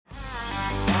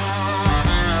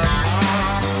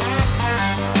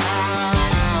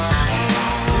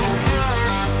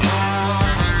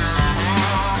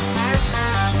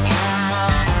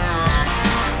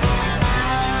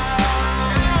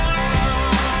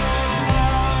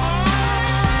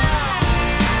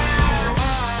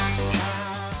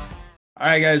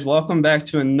right, guys, welcome back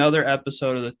to another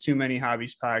episode of the Too Many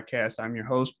Hobbies podcast. I'm your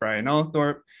host, Brian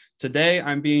Ellithorpe. Today,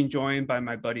 I'm being joined by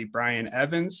my buddy, Brian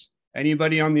Evans.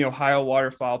 Anybody on the Ohio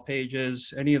waterfowl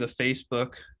pages, any of the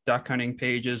Facebook duck hunting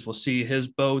pages will see his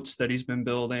boats that he's been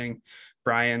building.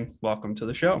 Brian, welcome to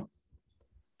the show.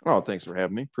 Oh, thanks for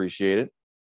having me. Appreciate it.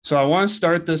 So I want to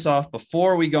start this off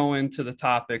before we go into the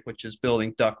topic, which is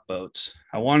building duck boats.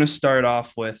 I want to start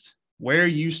off with where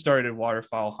you started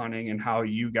waterfowl hunting and how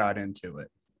you got into it.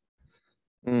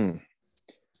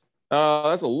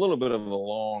 That's a little bit of a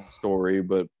long story,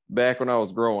 but back when I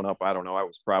was growing up, I don't know, I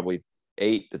was probably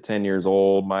 8 to 10 years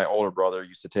old. My older brother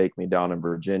used to take me down in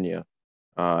Virginia,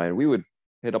 and we would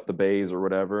hit up the bays or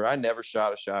whatever. I never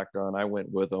shot a shotgun. I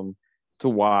went with him to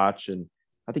watch, and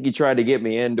I think he tried to get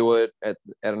me into it at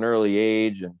an early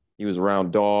age, and he was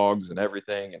around dogs and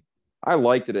everything. And I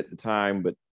liked it at the time,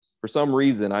 but for some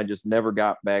reason, I just never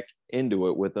got back into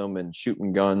it with him and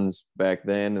shooting guns back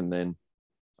then. And then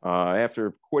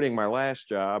after quitting my last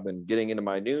job and getting into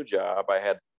my new job, I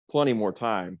had plenty more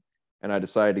time, and I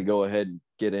decided to go ahead and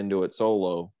get into it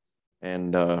solo,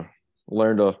 and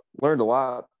learned a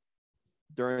lot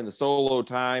during the solo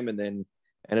time, and then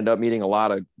ended up meeting a lot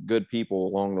of good people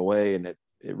along the way, and it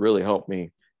really helped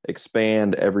me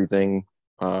expand everything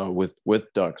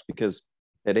with ducks, because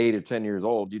at 8 or 10 years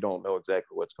old, you don't know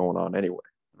exactly what's going on anyway.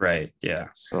 Right. Yeah.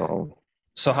 So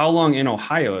how long in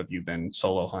Ohio have you been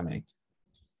solo hunting?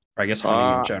 Or I guess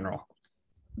hunting in general.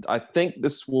 I think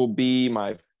this will be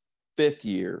my 5th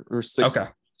year or 6th. Okay.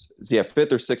 Yeah,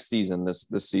 5th or 6th season this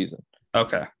season.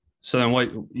 Okay. So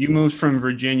then you moved from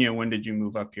Virginia. When did you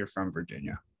move up here from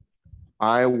Virginia?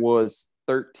 I was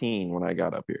 13 when I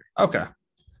got up here. Okay.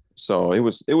 So it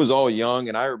was all young,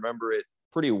 and I remember it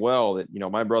pretty well that,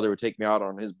 my brother would take me out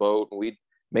on his boat, and we'd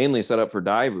mainly set up for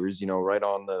divers, right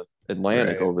on the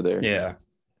Atlantic over there. Yeah.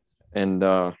 And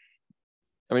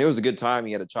it was a good time.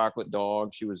 He had a chocolate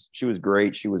dog. She was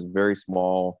great. She was very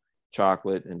small,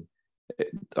 chocolate. And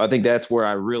I think that's where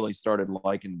I really started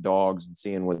liking dogs and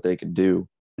seeing what they could do.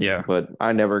 Yeah. But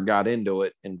I never got into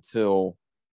it until,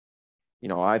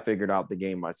 I figured out the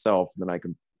game myself, and then I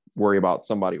could worry about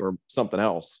somebody or something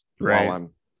else while I'm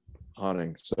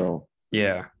hunting. So,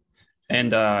 yeah.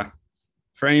 And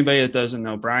for anybody that doesn't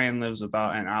know, Brian lives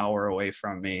about an hour away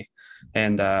from me.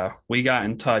 And we got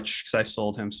in touch because I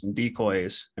sold him some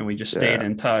decoys, and we just stayed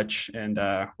in touch. And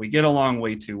we get along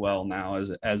way too well now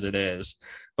as it is.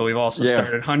 But we've also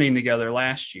started hunting together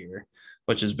last year,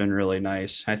 which has been really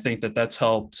nice. I think that's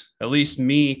helped at least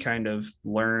me kind of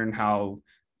learn how,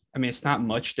 it's not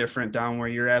much different down where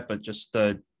you're at, but just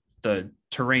the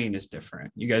terrain is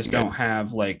different. You guys don't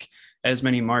have like as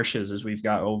many marshes as we've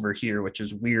got over here, which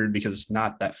is weird because it's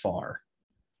not that far.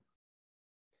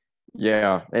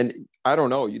 Yeah. And I don't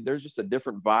know, there's just a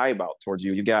different vibe out towards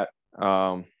you. You've got,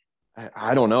 I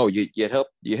don't know, you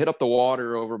hit up the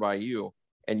water over by you,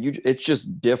 and it's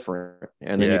just different.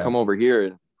 And then you come over here,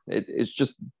 and it's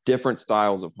just different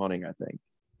styles of hunting, I think.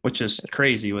 Which is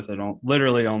crazy with it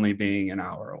literally only being an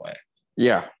hour away.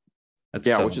 Yeah. It's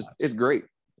great.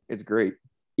 It's great.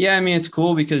 Yeah. It's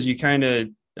cool because you kind of,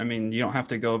 you don't have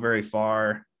to go very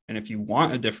far. And if you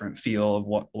want a different feel of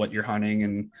what you're hunting,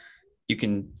 and you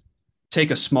can take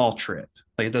a small trip,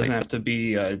 like it doesn't have to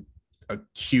be a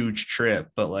huge trip,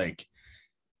 but like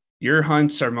your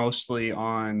hunts are mostly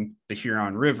on the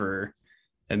Huron River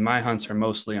and my hunts are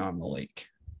mostly on the lake.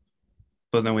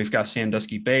 But then we've got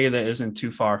Sandusky Bay that isn't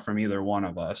too far from either one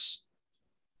of us.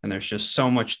 And there's just so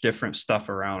much different stuff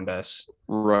around us.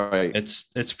 Right.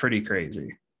 It's pretty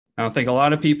crazy. I don't think a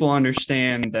lot of people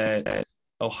understand that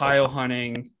Ohio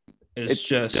hunting is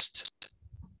just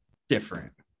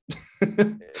different.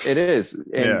 It is.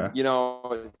 And,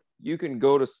 you can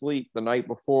go to sleep the night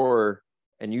before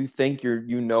and you think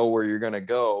you know where you're going to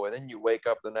go. And then you wake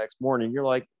up the next morning, you're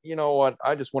like, you know what?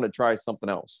 I just want to try something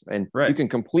else. And you can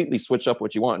completely switch up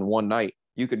what you want in one night.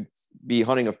 You could be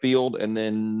hunting a field, and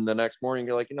then the next morning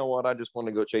you're like, you know what? I just want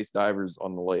to go chase divers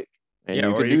on the lake. And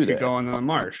you could go into the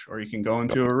marsh, or you can go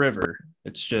into a river.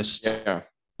 It's just,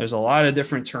 there's a lot of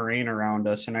different terrain around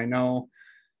us. And I know,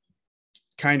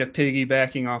 kind of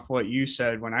piggybacking off what you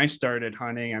said, when I started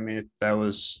hunting, that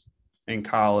was in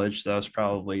college. That was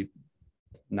probably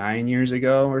 9 years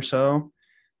ago or so.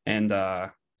 And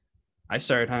I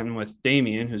started hunting with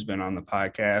Damien, who's been on the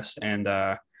podcast. And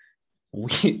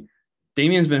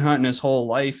Damien's been hunting his whole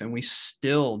life, and we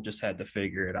still just had to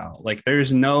figure it out. Like,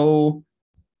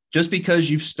 just because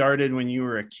you've started when you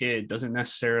were a kid doesn't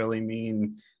necessarily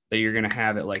mean that you're going to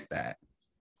have it like that.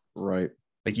 Right.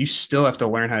 Like, you still have to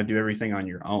learn how to do everything on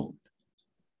your own.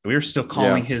 We were still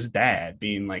calling his dad,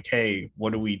 being like, hey,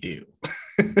 what do we do?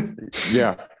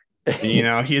 Yeah. And, he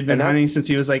had been And hunting since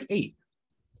he was like 8,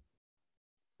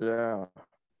 yeah,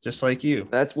 just like you.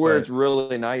 that's where But it's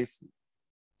really nice.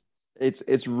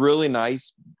 It's really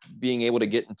nice being able to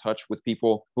get in touch with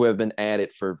people who have been at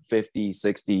it for 50,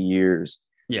 60 years.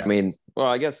 I yeah, mean, well,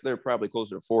 I guess they're probably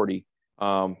closer to 40.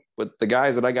 But the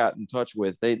guys that I got in touch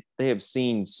with, they have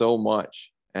seen so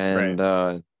much, right.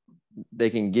 and they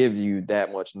can give you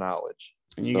that much knowledge.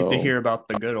 And you get to So, hear about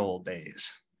the good old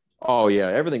days. oh yeah,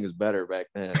 everything was better back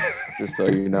then. Just so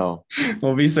you know.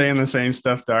 We'll be saying the same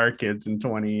stuff to our kids in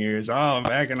 20 years. Oh,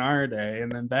 back in our day,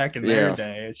 and then back in their Yeah.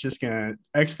 day, it's just gonna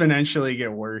exponentially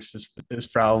get worse. Is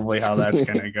probably how that's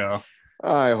gonna go.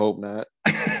 I hope not.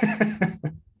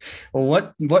 Well,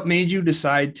 what made you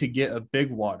decide to get a big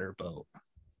water boat?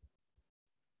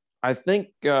 I think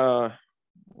let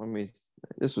me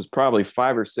this was probably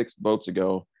 5 or 6 boats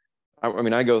ago. I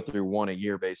mean, I go through one a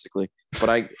year basically, but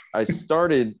I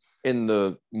started in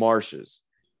the marshes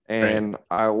Right. and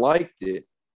I liked it,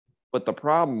 but the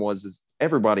problem was is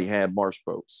everybody had marsh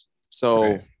boats. So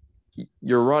Right.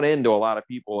 you run into a lot of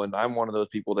people, and I'm one of those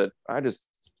people that I just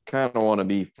kind of want to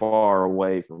be far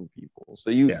away from people. So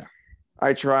Yeah.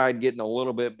 I tried getting a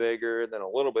little bit bigger, then a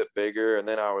little bit bigger, and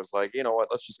then I was like, you know what,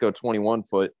 let's just go 21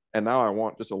 foot, and now I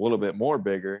want just a little bit more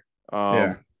bigger.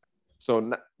 Yeah.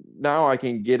 So now I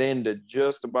can get into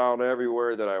just about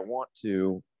everywhere that I want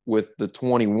to with the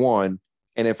 21,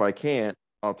 and if I can't,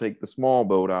 I'll take the small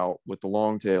boat out with the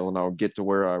long tail, and I'll get to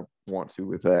where I want to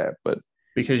with that. But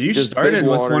Because you just big started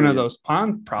with water one of those is,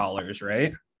 pond prowlers,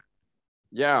 right?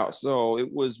 yeah. So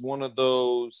it was one of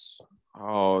those.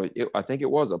 I think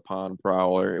it was a pond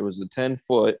prowler. It was a 10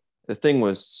 foot. The thing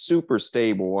was super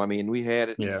stable. I mean, we had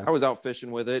it. Yeah. I was out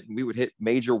fishing with it, and we would hit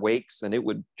major wakes, and it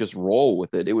would just roll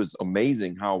with it. It was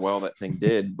amazing how well that thing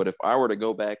did. But if I were to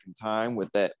go back in time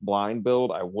with that blind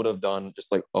build, I would have done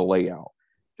just like a layout,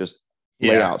 just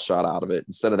Yeah. layout shot out of it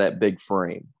instead of that big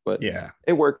frame. But Yeah.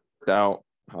 it worked out.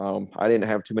 I didn't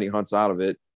have too many hunts out of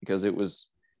it because it was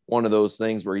one of those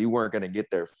things where you weren't going to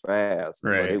get there fast, but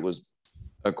Right. it was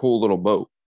a cool little boat.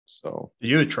 So Did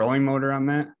you have a trolling motor on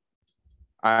that?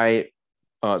 I,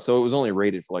 so it was only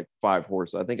rated for like 5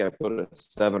 horses. I think I put a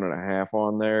 7.5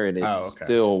 on there, and it Oh, okay.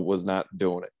 still was not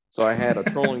doing it. So I had a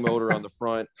trolling motor on the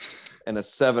front and a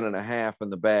 7.5 in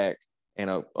the back, and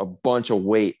a bunch of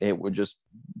weight. It would just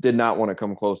did not want to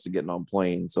come close to getting on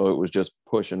plane. So it was just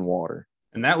pushing water.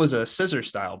 And that was a scissor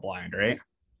style blind, right?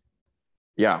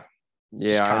 Yeah. Just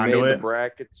Yeah. I made the conduit.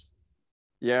 brackets.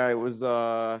 Yeah, it was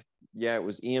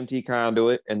EMT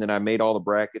conduit, and then I made all the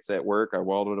brackets at work. I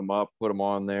welded them up, put them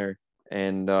on there,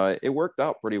 and it worked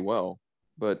out pretty well,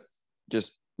 but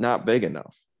just not big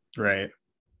enough. Right.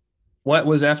 What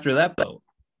was after that boat?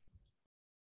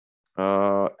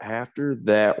 After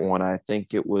that one, I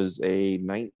think it was a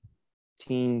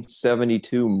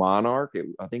 1972 Monarch.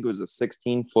 I think it was a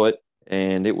 16 foot,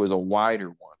 and it was a wider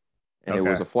one, and it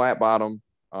was Okay. a flat bottom.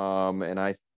 And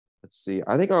let's see,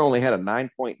 I think I only had a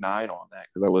 9.9 on that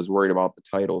because I was worried about the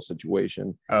title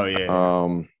situation. Oh yeah.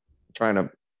 Trying to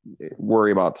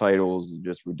worry about titles is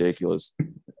just ridiculous.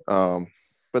 But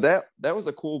that was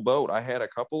a cool boat. I had a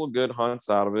couple of good hunts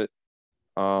out of it.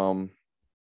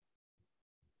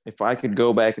 If I could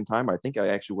go back in time, I think I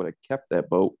actually would have kept that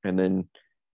boat and then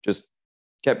just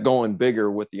kept going bigger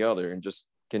with the other and just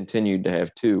continued to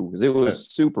have two because it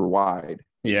was super wide.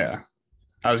 Yeah.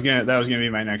 That was gonna be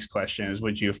my next question is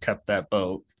would you have kept that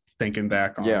boat thinking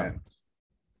back on Yeah. it?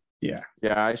 Yeah.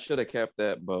 Yeah, I should have kept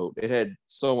that boat. It had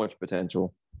so much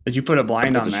potential. Did you put a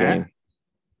blind It's on a that? shame.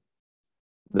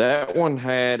 That one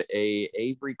had a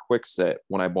Avery Quickset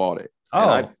when I bought it.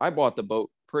 Oh, And I bought the boat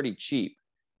pretty cheap.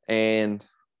 And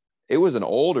it was an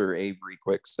older Avery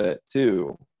Quickset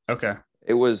too. okay.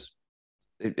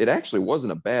 It actually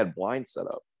wasn't a bad blind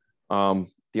setup.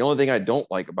 The only thing I don't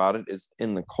like about it is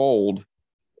in the cold,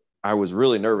 I was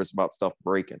really nervous about stuff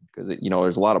breaking because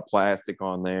there's a lot of plastic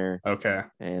on there, Okay.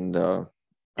 and Yeah,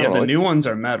 the new ones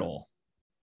are metal.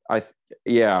 They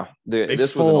this was an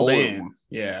fold older in. one.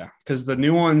 Yeah, because the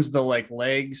new ones, the like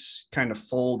legs kind of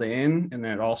fold in, and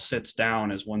then it all sits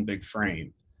down as one big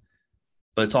frame,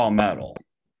 but it's all metal.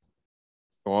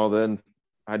 Well, then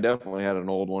I definitely had an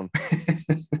old one.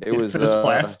 It was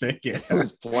plastic. Yeah, it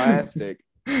was plastic.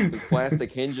 It was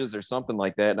plastic hinges or something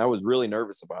like that, and I was really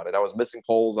nervous about it. I was missing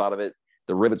poles out of it.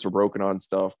 The rivets were broken on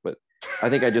stuff, but I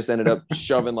think I just ended up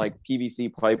shoving like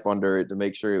PVC pipe under it to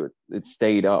make sure it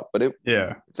stayed up. But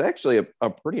it's actually a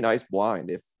pretty nice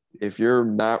blind. If you're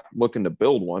not looking to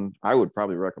build one, I would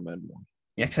probably recommend one.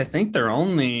 Yeah, because I think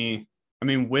they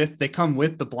come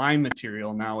with the blind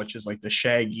material now, which is like the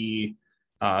shaggy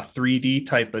 3D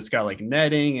type, but it's got like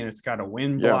netting and it's got a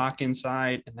wind block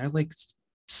inside, and they're like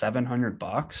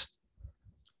 $700.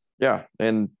 Yeah,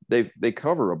 and they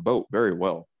cover a boat very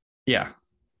well. Yeah.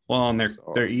 Well, and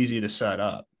they're easy to set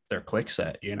up. They're quick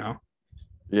set,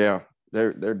 Yeah,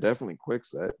 they're definitely quick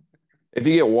set. If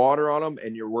you get water on them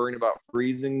and you're worrying about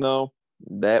freezing, though,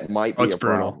 that might be it's a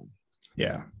brutal. problem.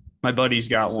 Yeah. My buddy's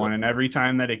got one, and every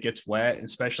time that it gets wet,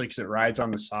 especially because it rides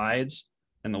on the sides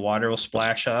and the water will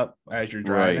splash up as you're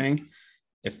driving, right.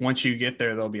 If once you get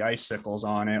there, there'll be icicles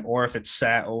on it, or if it's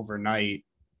sat overnight,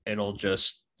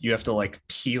 you have to like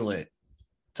peel it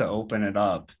to open it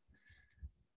up.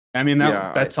 I mean,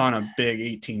 that's on a big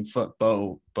 18-foot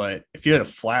boat, but if you had a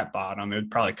flat bottom, it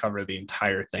would probably cover the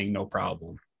entire thing, no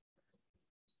problem.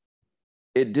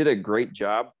 It did a great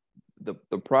job.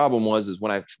 The problem is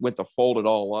when I went to fold it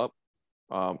all up,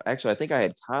 actually, I think I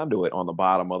had conduit on the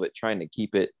bottom of it, trying to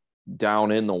keep it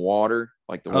down in the water,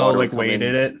 like the water. Like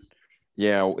weighted it.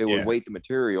 Yeah, it would weight the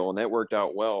material, and that worked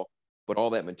out well. But all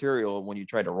that material, when you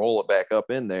tried to roll it back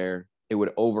up in there, it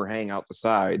would overhang out the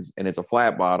sides, and it's a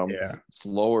flat bottom. Yeah, it's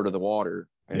lower to the water,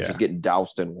 and it's just getting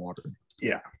doused in water.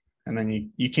 Yeah, and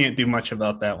then you can't do much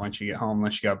about that once you get home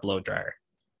unless you got a blow dryer.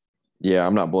 Yeah,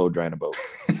 I'm not blow drying a boat.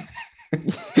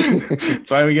 That's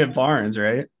why we get barns,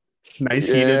 right? Nice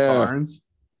heated barns.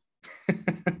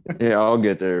 Yeah, I'll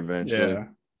get there eventually. Yeah.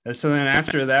 And so then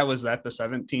after that, was that the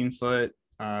 17-foot?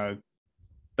 That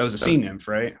was a sea nymph,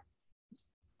 right?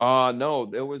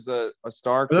 No, it was a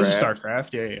Starcraft. It was a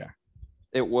Starcraft, yeah.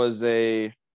 It was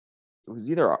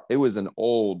an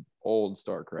old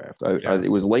Starcraft. It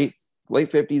was late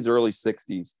 50s, early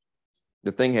 60s.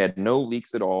 The thing had no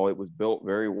leaks at all. It was built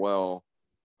very well.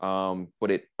 But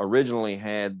it originally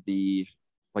had a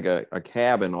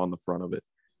cabin on the front of it.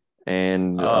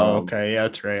 And okay, yeah,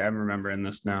 that's right. I'm remembering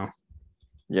this now.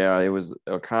 Yeah, it was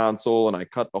a console, and I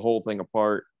cut the whole thing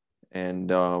apart.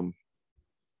 And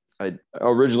I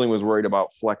originally was worried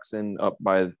about flexing up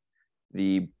by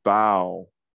the bow,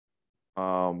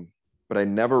 but I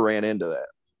never ran into that.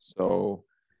 So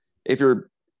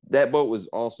that boat was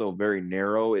also very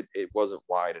narrow. It wasn't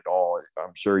wide at all.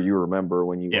 I'm sure you remember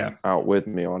when you were out with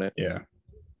me on it. Yeah.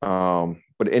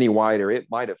 But any wider, it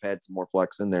might have had some more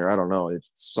flex in there. I don't know if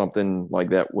something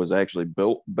like that was actually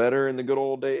built better in the good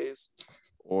old days,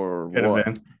 or could what.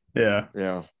 Have been.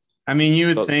 Yeah. I mean, you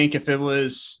would think if it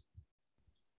was,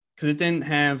 because it didn't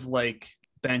have like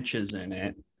benches in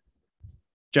it.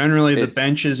 Generally, the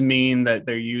benches mean that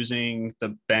they're using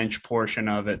the bench portion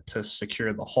of it to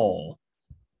secure the hull.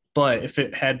 But if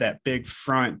it had that big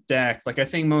front deck, like I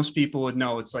think most people would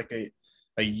know, it's like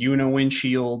a uni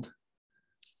windshield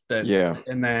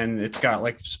and then it's got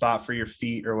like a spot for your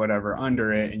feet or whatever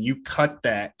under it, and you cut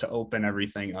that to open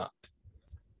everything up.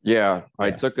 Yeah.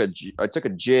 I took a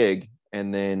jig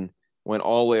and then went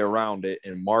all the way around it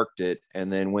and marked it,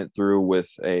 and then went through with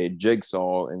a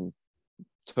jigsaw and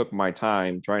took my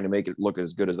time trying to make it look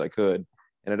as good as I could.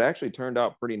 And it actually turned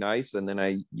out pretty nice. And then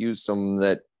I used some of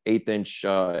that 1/8-inch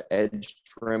edge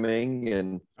trimming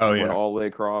and went all the way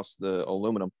across the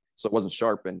aluminum, so it wasn't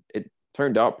sharp, and it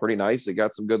turned out pretty nice. It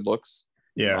got some good looks.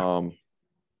 And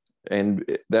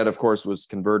that of course was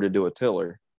converted to a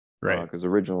tiller, right? Because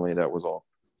originally that was all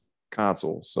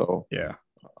console. So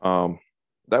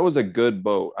that was a good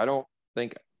boat.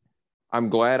 I'm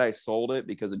glad I sold it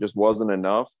because it just wasn't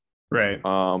enough, right?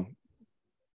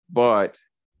 But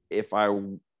if I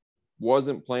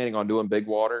wasn't planning on doing big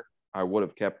water, I would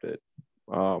have kept it.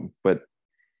 But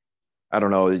I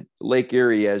don't know. Lake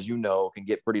Erie, as you know, can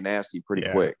get pretty nasty pretty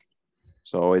quick.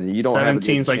 So you don't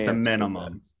 17's like the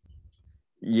minimum.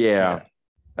 Yeah.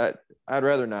 I'd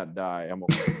rather not die. I'm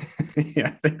okay.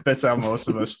 Yeah, I think that's how most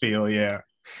of us feel. Yeah.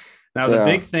 Now, the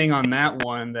big thing on that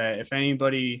one, that if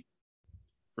anybody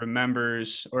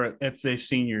remembers or if they've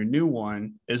seen your new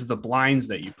one, is the blinds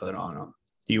that you put on them.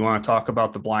 Do you want to talk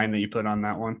about the blind that you put on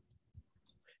that one?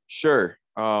 Sure.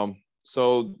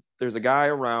 So there's a guy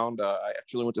around. I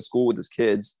actually went to school with his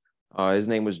kids. His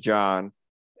name was John,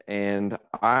 and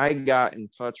I got in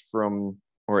touch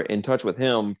with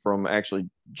him from actually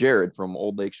Jared from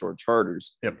Old Lakeshore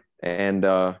Charters. Yep. And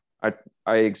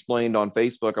I explained on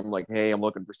Facebook, I'm like, hey, I'm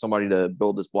looking for somebody to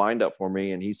build this blind up for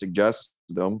me, and he suggested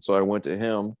them. So I went to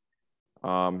him.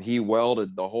 He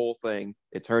welded the whole thing.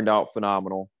 It turned out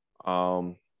phenomenal.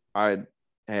 I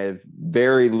have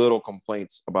very little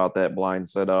complaints about that blind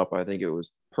setup. I think it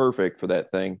was perfect for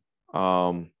that thing.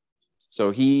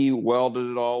 So he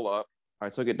welded it all up. I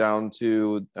took it down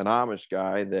to an Amish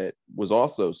guy that was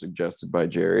also suggested by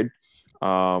Jared.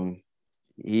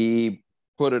 He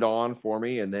put it on for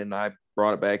me, and then I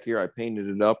brought it back here. I painted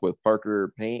it up with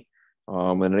Parker paint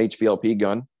and an HVLP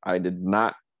gun. I did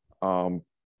not thin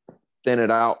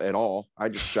it out at all. I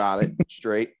just shot it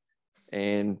straight.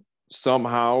 and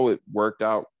somehow it worked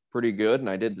out pretty good. And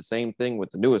I did the same thing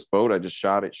with the newest boat. I just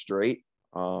shot it straight.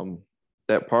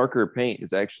 That Parker paint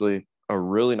is actually a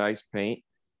really nice paint.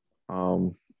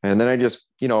 And then I just,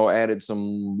 added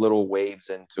some little waves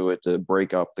into it to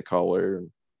break up the color.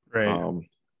 Right.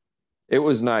 It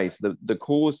was nice. The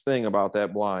coolest thing about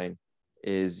that blind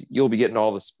is you'll be getting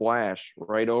all the splash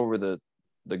right over the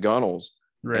gunnels,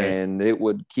 Right. and it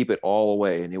would keep it all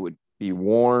away, and it would be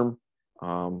warm.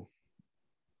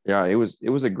 Yeah, it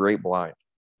was a great blind.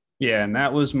 Yeah, and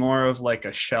that was more of like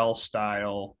a shell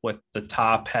style with the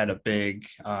top had a big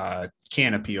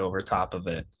canopy over top of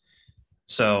it.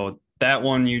 So that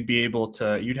one you'd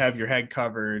have your head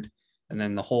covered, and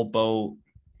then the whole boat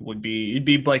you'd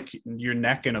be like your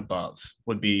neck and above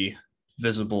would be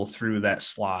visible through that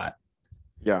slot.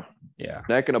 Yeah, Yeah.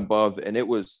 neck and above, and it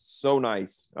was so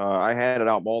nice. I had it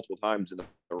out multiple times in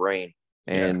the rain,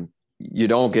 and you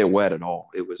don't get wet at all.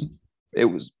 It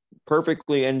was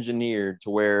perfectly engineered to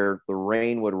where the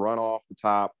rain would run off the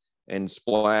top and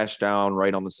splash down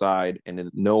right on the side, and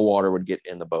no water would get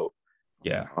in the boat.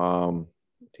 Yeah.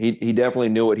 He definitely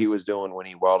knew what he was doing when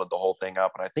he welded the whole thing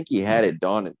up, and I think he had it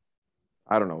done in,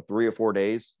 I don't know, 3 or 4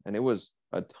 days, and it was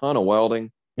a ton of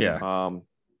welding. Yeah.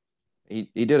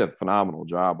 He did a phenomenal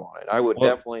job on it. I would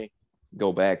definitely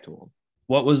go back to him.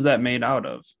 What was that made out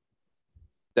of?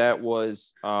 That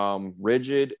was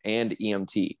rigid and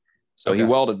EMT. So he Okay.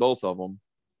 welded both of them.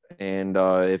 And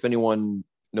if anyone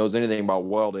knows anything about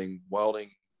welding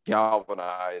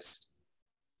galvanized,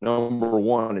 number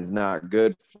one, is not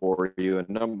good for you, and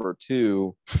number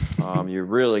two, you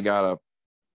really gotta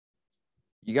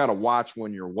watch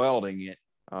when you're welding it,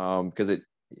 because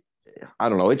I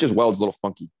don't know, it just welds a little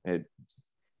funky.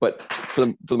 But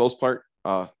for the most part,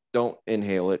 don't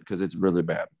inhale it because it's really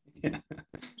bad.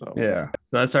 So. Yeah,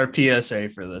 that's our PSA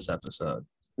for this episode.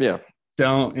 Yeah,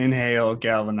 don't inhale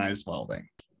galvanized welding.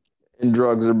 And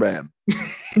drugs are bad.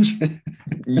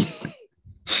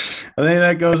 I think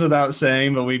that goes without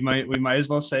saying, but we might as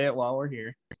well say it while we're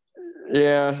here.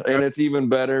 Yeah, and it's even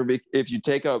better if you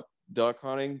take up duck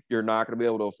hunting, you're not going to be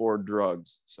able to afford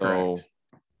drugs. So correct.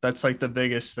 That's like the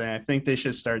biggest thing. I think they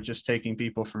should start just taking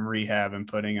people from rehab and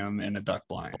putting them in a duck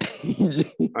blind.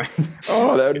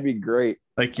 Oh, that would be great.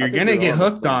 Like you're going to get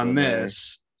hooked on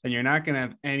this and you're not going to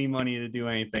have any money to do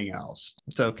anything else.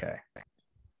 It's okay.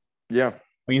 Yeah.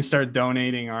 We can start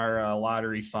donating our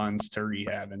lottery funds to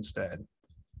rehab instead.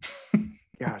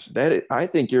 Gosh, I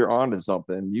think you're onto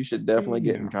something. You should definitely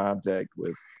get in contact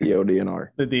with the ODNR.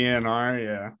 The DNR,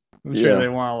 yeah. I'm sure they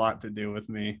want a lot to do with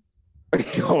me.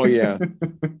 Oh, yeah.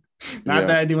 Not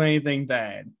that I do anything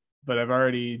bad, but I've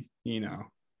already, YouTube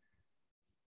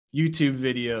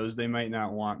videos, they might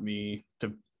not want me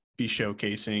to be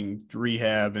showcasing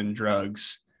rehab and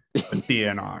drugs with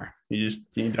DNR. You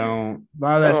don't, a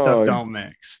lot of that stuff don't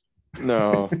mix.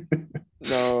 No.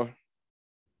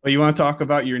 Well, you want to talk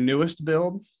about your newest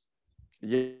build?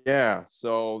 Yeah.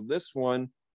 So this one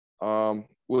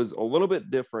was a little bit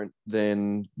different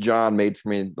than John made for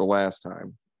me the last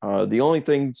time. The only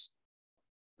things,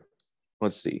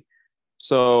 let's see.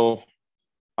 So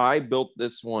I built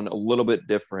this one a little bit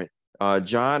different.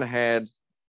 John had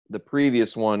the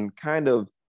previous one kind of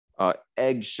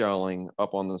eggshelling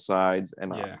up on the sides,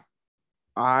 and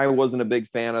I wasn't a big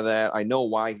fan of that. I know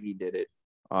why he did it.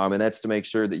 And that's to make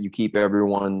sure that you keep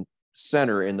everyone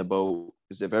center in the boat.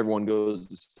 Because if everyone goes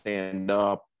to stand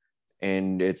up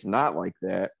and it's not like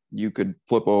that, you could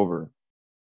flip over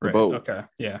the boat. Okay.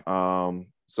 Yeah.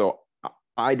 So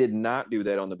I did not do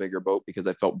that on the bigger boat because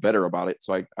I felt better about it.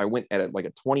 So I went at it like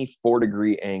a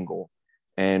 24-degree angle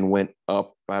and went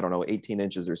up, I don't know, 18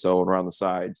 inches or so around the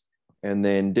sides, and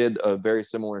then did a very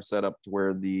similar setup to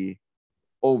where the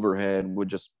overhead would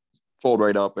just fold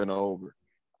right up and over.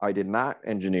 I did not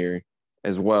engineer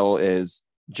as well as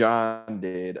John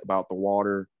did about the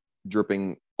water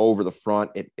dripping over the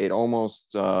front. It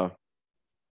almost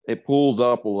it pulls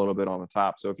up a little bit on the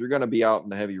top. So if you're going to be out in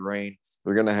the heavy rain,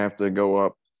 you're going to have to go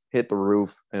up, hit the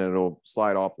roof, and it'll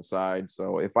slide off the side.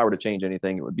 So if I were to change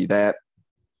anything, it would be that.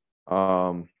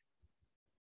 But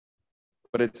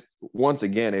it's, once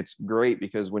again, it's great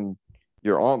because when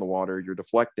you're on the water, you're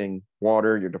deflecting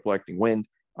water, you're deflecting wind.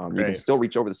 You can still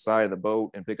reach over the side of the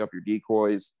boat and pick up your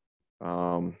decoys.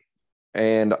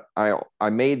 And I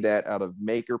made that out of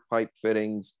maker pipe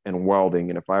fittings and welding.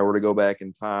 And if I were to go back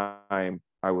in time,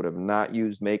 I would have not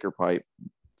used maker pipe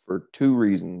for 2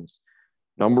 reasons.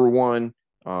 Number one,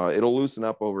 it'll loosen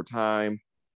up over time.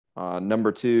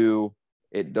 Number two,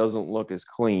 it doesn't look as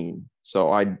clean.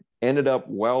 So I ended up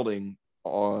welding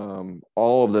all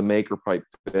of the maker pipe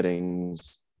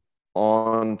fittings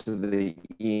onto the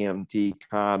EMT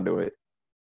conduit.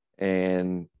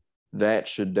 and that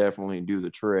should definitely do the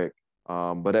trick.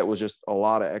 But it was just a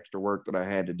lot of extra work that I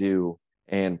had to do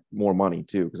and more money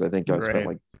too, because I think I spent Right.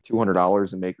 like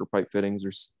 $200 in maker pipe fittings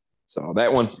or so.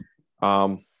 That one,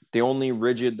 the only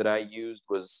rigid that I used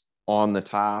was on the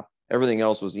top. Everything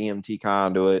else was EMT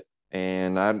conduit,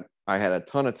 and I had a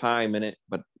ton of time in it,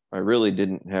 but I really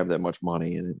didn't have that much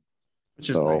money in it. Which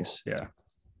is So nice. Yeah.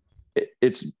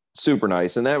 it's super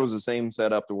nice. And that was the same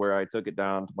setup to where I took it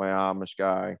down to my Amish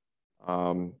guy.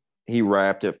 He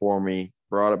wrapped it for me,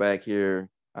 brought it back here.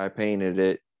 I painted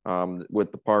it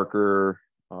with the Parker.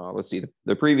 Let's see,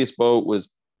 the previous boat was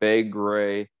Bay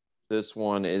Gray. This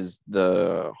one is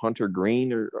the Hunter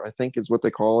Green, or I think is what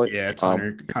they call it. Yeah, it's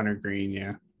Hunter Green.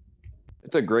 Yeah.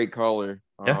 It's a great color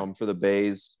Yeah. for the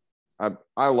bays.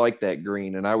 I like that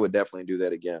green, and I would definitely do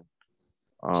that again.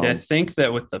 See, I think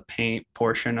that with the paint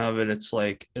portion of it, it's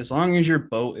like as long as your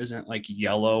boat isn't like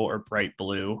yellow or bright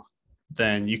blue,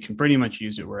 then you can pretty much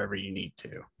use it wherever you need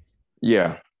to.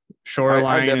 Yeah.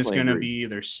 Shoreline is definitely going to agree. be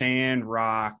either sand,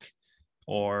 rock,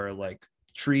 or like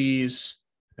trees.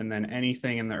 And then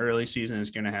anything in the early season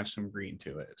is going to have some green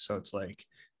to it. So it's like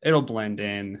it'll blend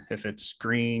in. If it's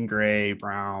green, gray,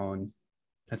 brown,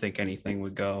 I think anything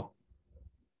would go.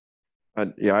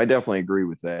 Yeah, I definitely agree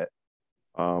with that.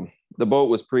 The boat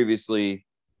was previously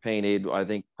painted, I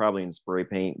think, probably in spray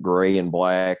paint, gray and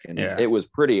black, and Yeah. it was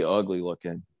pretty ugly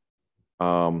looking.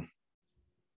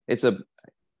 It's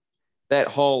that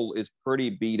hull is pretty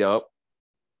beat up,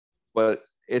 but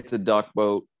it's a duck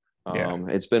boat.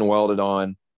 It's been welded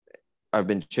on. I've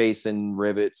been chasing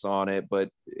rivets on it, but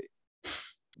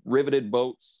riveted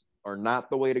boats are not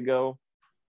the way to go.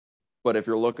 But if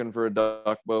you're looking for a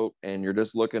duck boat and you're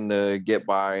just looking to get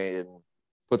by and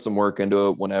put some work into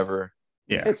it whenever,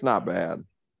 it's not bad.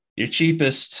 Your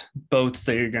cheapest boats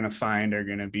that you're going to find are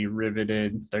going to be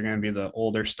riveted. They're going to be the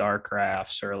older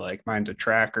Starcrafts, or like mine's a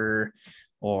Tracker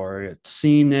or it's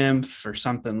Sea Nymph or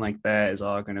something like that, is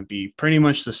all going to be pretty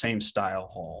much the same style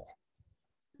hull.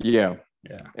 Yeah.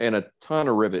 Yeah. And a ton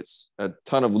of rivets, a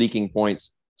ton of leaking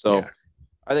points. So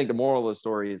I think the moral of the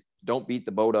story is don't beat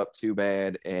the boat up too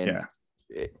bad, and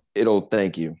it'll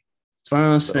thank you. It's one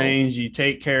of those things, you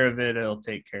take care of it, it'll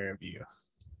take care of you.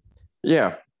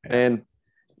 Yeah. And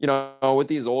you know, with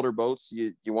these older boats,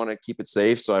 you want to keep it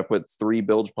safe. So I put 3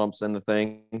 bilge pumps in the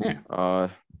thing,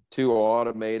 2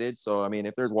 automated. So, I mean,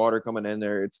 if there's water coming in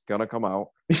there, it's going to come out.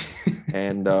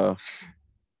 And that's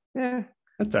all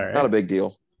right. Not a big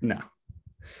deal. No.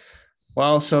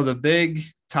 Well, so the big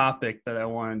topic that I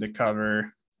wanted to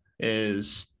cover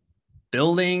is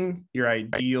building your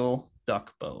ideal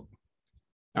duck boat.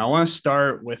 Now, I want to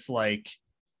start with, like,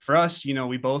 for us, you know,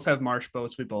 we both have marsh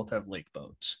boats, we both have lake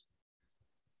boats.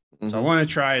 So I want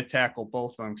to try to tackle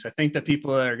both of them, because I think the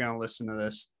people that are going to listen to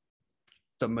this,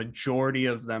 the majority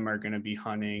of them are going to be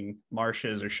hunting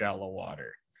marshes or shallow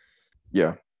water.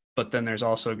 Yeah. But then there's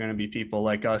also going to be people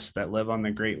like us that live on the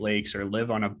Great Lakes or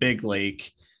live on a big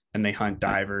lake and they hunt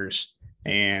divers.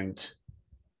 And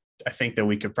I think that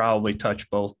we could probably touch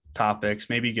both topics,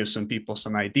 maybe give some people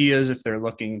some ideas if they're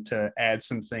looking to add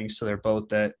some things to their boat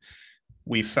that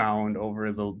we found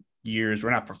over the years.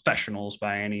 We're not professionals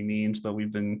by any means, but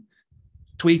we've been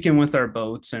tweaking with our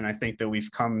boats, and I think that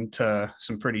we've come to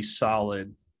some pretty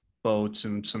solid boats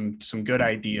and some good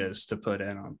ideas to put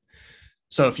in them.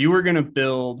 So if you were going to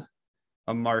build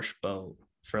a marsh boat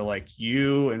for like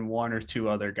you and 1 or 2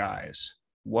 other guys,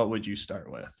 what would you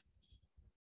start with?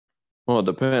 Well, it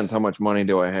depends. How much money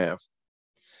do I have?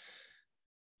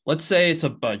 Let's say it's a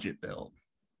budget build.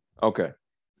 Okay.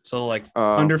 So like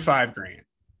under $5,000.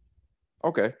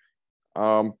 Okay.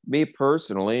 Me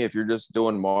personally, if you're just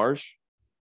doing marsh,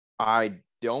 I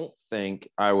don't think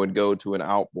I would go to an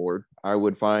outboard. I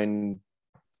would find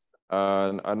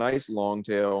a nice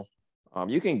longtail.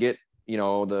 You can get, you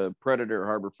know, the Predator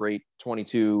Harbor Freight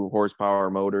 22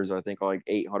 horsepower motors, I think like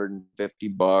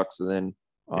 $850. And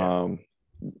then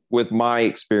with my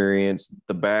experience,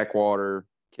 the backwater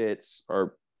kits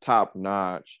are top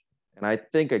notch. And I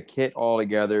think a kit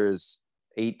altogether is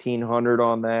 1,800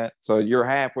 on that. So you're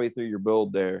halfway through your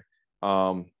build there.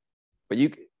 But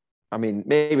I mean,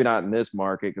 maybe not in this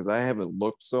market because I haven't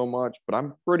looked so much, but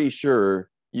I'm pretty sure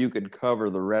you could cover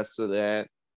the rest of that.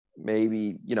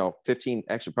 Maybe, you know, probably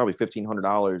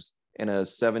 $1,500 in a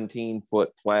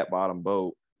 17-foot flat bottom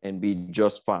boat and be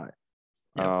just fine.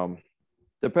 Yep.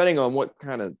 Depending on what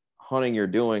kind of hunting you're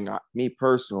doing, me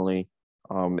personally,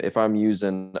 if I'm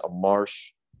using a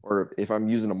marsh or if I'm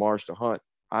using a marsh to hunt,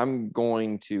 I'm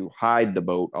going to hide the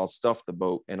boat. I'll stuff the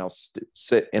boat and I'll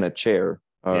sit in a chair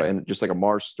and just like a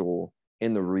marsh stool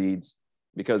in the reeds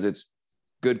because it's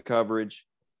good coverage.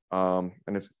 And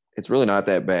it's it's really not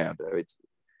that bad.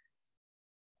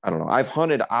 I don't know. I've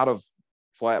hunted out of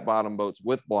flat bottom boats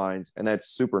with blinds, and that's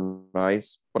super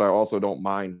nice. But I also don't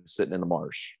mind sitting in the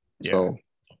marsh. Yeah. So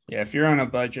yeah, if you're on a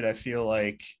budget, I feel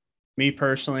like me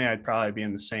personally, I'd probably be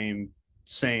in the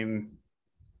same,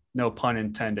 no pun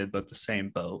intended, but the same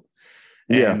boat.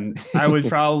 yeah, And I would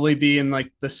probably be in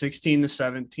like the 16 to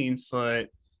 17 foot,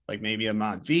 like maybe a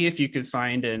Mont V if you could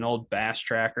find an old Bass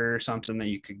Tracker or something that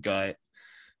you could gut,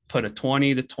 put a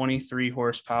 20 to 23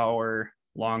 horsepower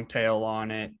long tail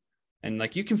on it. And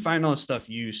like you can find all this stuff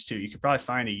used too. You could probably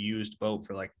find a used boat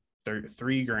for like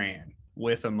 $3,000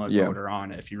 with a mud motor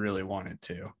on it if you really wanted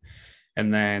to.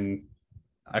 And then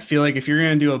I feel like if you're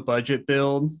going to do a budget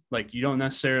build, like you don't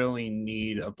necessarily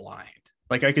need a blind.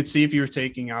 Like I could see if you were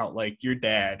taking out like your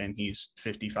dad and he's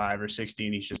 55 or 60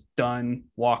 and he's just done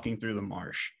walking through the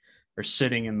marsh or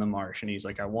sitting in the marsh and he's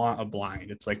like, I want a blind.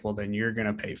 It's like, well, then you're going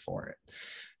to pay for it.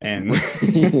 And,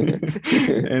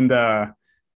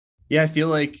 yeah, I feel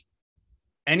like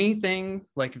anything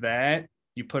like that,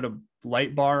 you put a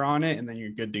light bar on it and then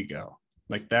you're good to go.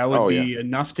 Like that would be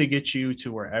enough to get you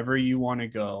to wherever you want to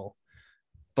go.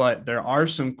 But there are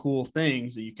some cool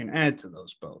things that you can add to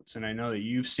those boats. And I know that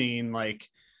you've seen like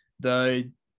the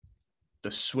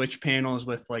switch panels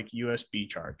with like USB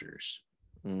chargers,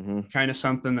 kind of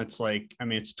something that's like, I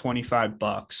mean, it's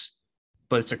 $25,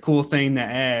 but it's a cool thing to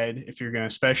add if you're going to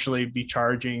especially be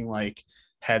charging like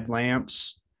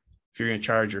headlamps, if you're going to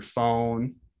charge your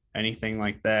phone, anything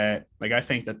like that. Like, I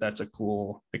think that that's a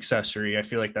cool accessory. I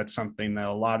feel like that's something that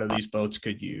a lot of these boats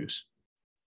could use.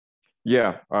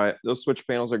 Yeah, those switch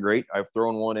panels are great. I've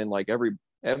thrown one in like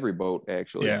every boat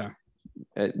actually. Yeah,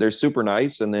 they're super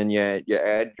nice. And then you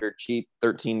add your cheap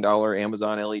 $13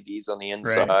 Amazon LEDs on the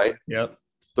inside. Right. Yep.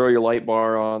 Throw your light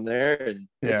bar on there, and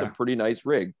it's a pretty nice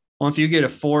rig. Well, if you get a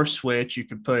 4 switch, you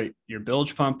could put your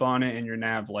bilge pump on it and your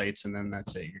nav lights, and then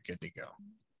that's it. You're good to go.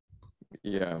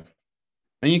 Yeah.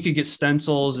 Then you could get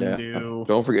stencils and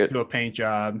don't forget do a paint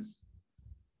job.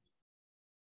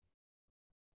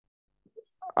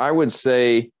 I would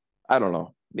say, I don't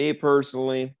know. Me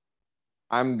personally,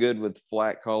 I'm good with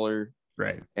flat color.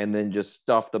 Right. And then just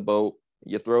stuff the boat.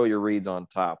 You throw your reeds on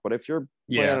top. But if you're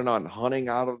planning on hunting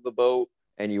out of the boat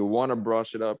and you want to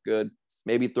brush it up good,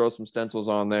 maybe throw some stencils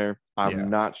on there. I'm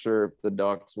not sure if the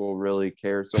ducks will really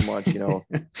care so much, you know.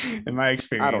 In my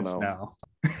experience, I don't know. No.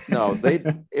 No,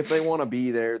 if they want to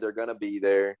be there, they're gonna be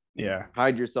there. Yeah.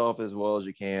 Hide yourself as well as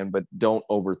you can, but don't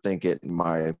overthink it, in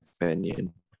my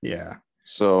opinion. Yeah.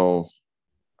 So,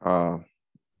 yeah,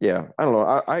 I don't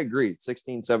know. I agree.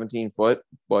 16, 17 foot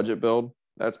budget build.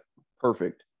 That's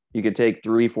perfect. You could take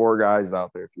 3-4 guys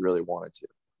out there if you really wanted to.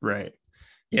 Right.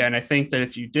 Yeah. And I think that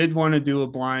if you did want to do a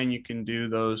blind, you can do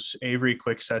those. Avery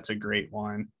Quickset's a great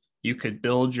one. You could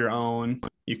build your own.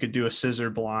 You could do a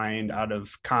scissor blind out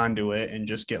of conduit and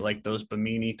just get like those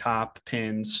Bimini top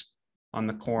pins on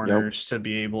the corners to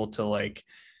be able to like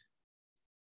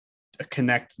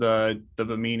connect the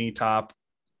Bimini top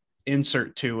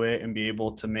insert to it and be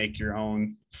able to make your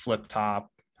own flip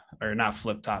top, or not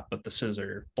flip top, but the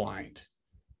scissor blind,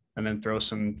 and then throw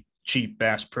some cheap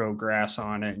Bass Pro grass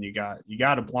on it. And you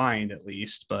got a blind at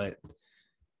least, but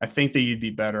I think that you'd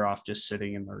be better off just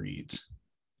sitting in the reeds.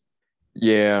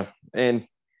 Yeah. And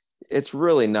it's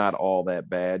really not all that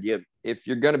bad. If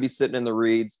you're going to be sitting in the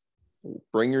reeds,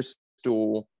 bring your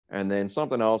stool. And then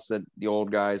something else that the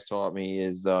old guys taught me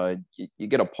is you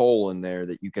get a pole in there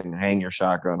that you can hang your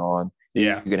shotgun on.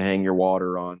 Yeah. You can hang your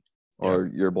water on, or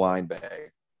your blind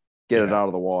bag. Get it out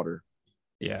of the water.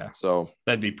 Yeah. So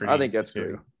that'd be pretty. I think that's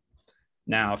great.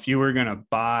 Now, if you were going to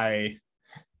buy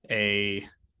a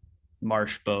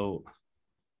marsh boat,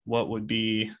 what would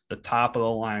be the top of the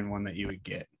line one that you would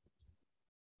get?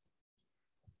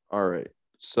 All right.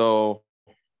 So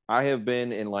I have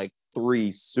been in like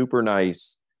 3 super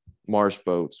nice marsh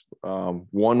boats.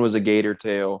 One was a gator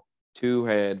tail, 2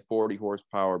 had 40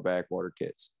 horsepower backwater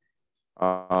kits.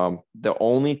 The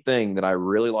only thing that I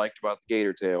really liked about the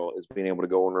gator tail is being able to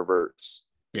go in reverse.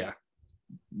 Yeah.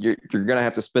 You're going to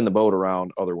have to spin the boat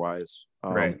around otherwise.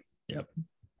 Right. Yep.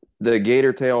 The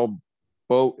gator tail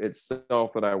boat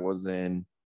itself that I was in,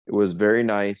 it was very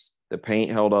nice. The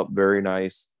paint held up very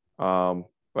nice.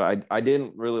 But I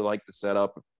didn't really like the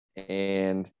setup,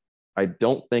 and I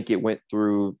don't think it went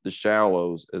through the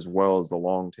shallows as well as the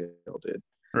longtail did.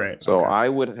 Right. So I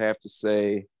would have to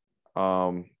say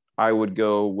I would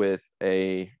go with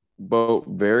a boat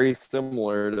very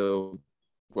similar to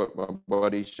what my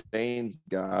buddy Shane's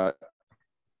got,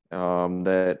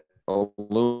 that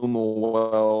Alumaweld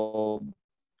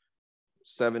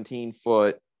 17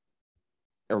 foot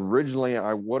originally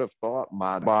I would have thought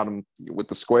mod bottom with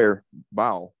the square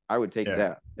bow. I would take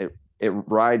that. It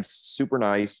rides super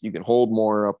nice. You can hold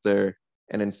more up there.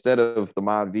 And instead of the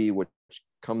Mod V, which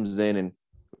comes in and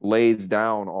lays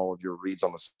down all of your reeds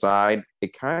on the side,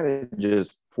 it kind of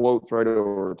just floats right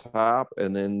over top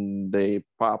and then they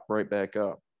pop right back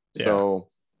up. Yeah. So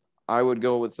I would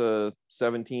go with a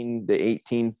 17 to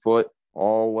 18 foot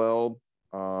all weld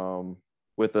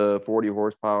with a 40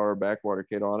 horsepower backwater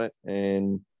kit on it.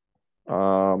 And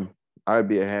I'd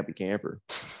be a happy camper.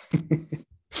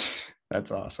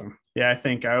 That's awesome. Yeah, I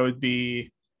think I would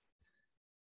be,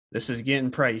 this is getting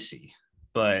pricey,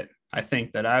 but I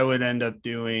think that I would end up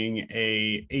doing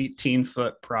a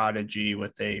 18-foot Prodigy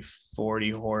with a 40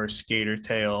 horse Gator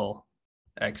Tail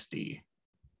XD.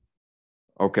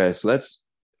 Okay, so that's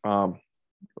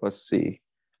let's see.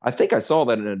 I think I saw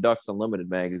that in a Ducks Unlimited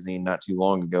magazine not too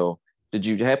long ago. Did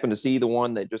you happen to see the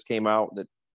one that just came out that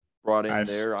brought in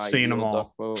their seen them all.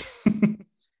 duck boat?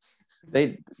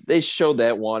 They showed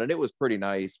that one and it was pretty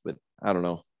nice, but I don't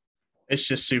know. It's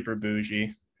just super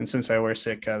bougie. And since I wear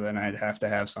Sitka, then I'd have to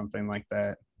have something like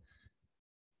that.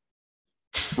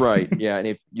 Right. Yeah. And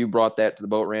if you brought that to the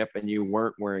boat ramp and you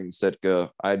weren't wearing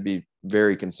Sitka, I'd be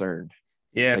very concerned.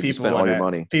 Yeah, like people would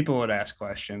money. People would ask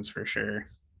questions for sure.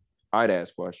 I'd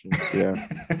ask questions. Yeah.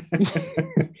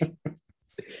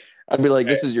 I'd be like,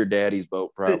 this is your daddy's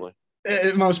boat, probably.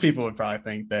 Most people would probably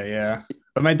think that, yeah.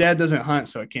 But my dad doesn't hunt,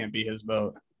 so it can't be his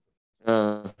boat.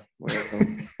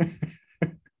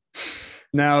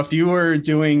 Now, if you were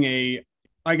doing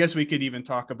I guess we could even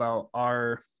talk about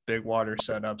our big water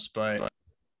setups, but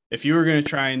if you were going to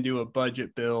try and do a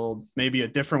budget build, maybe a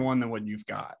different one than what you've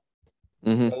got,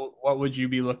 what would you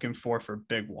be looking for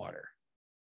big water?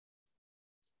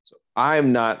 So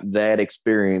I'm not that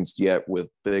experienced yet with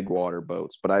big water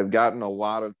boats, but I've gotten a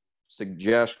lot of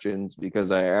suggestions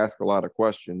because I ask a lot of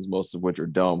questions, most of which are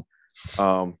dumb.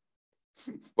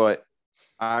 But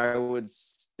I would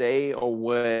stay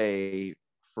away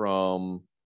from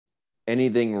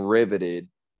anything riveted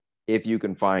if you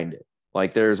can find it.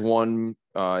 Like there's one,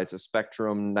 it's a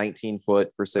Spectrum 19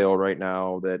 foot for sale right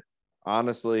now that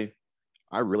honestly,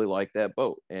 I really like that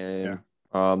boat. And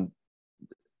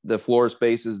the floor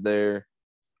space is there.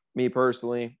 Me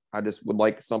personally, I just would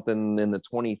like something in the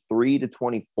 23 to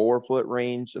 24 foot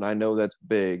range. And I know that's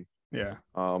big. Yeah.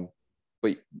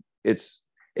 But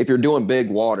if you're doing big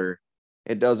water,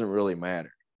 it doesn't really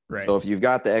matter. Right. So if you've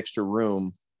got the extra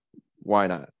room, why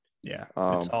not? Yeah.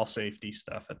 It's all safety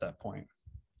stuff at that point.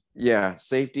 Yeah.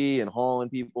 Safety and hauling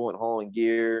people and hauling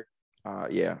gear.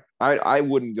 Yeah. I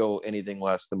wouldn't go anything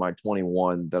less than my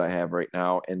 21 that I have right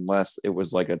now, unless it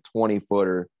was like a 20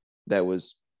 footer that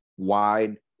was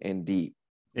wide and deep.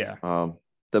 Yeah.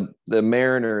 The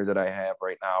Mariner that I have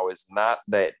right now is not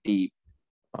that deep.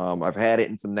 I've had it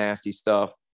in some nasty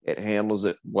stuff. It handles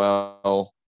it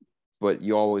well, but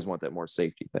you always want that more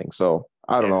safety thing. So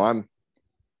I don't know.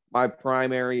 My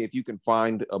primary, if you can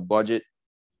find a budget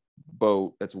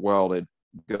boat that's welded,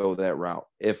 go that route.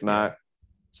 If not,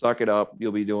 suck it up.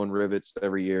 You'll be doing rivets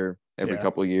every year, every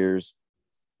couple of years,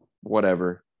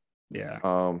 whatever. Yeah.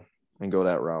 And go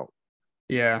that route.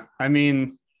 Yeah. I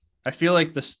mean, I feel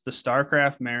like the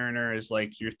Starcraft Mariner is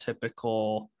like your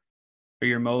typical or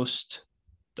your most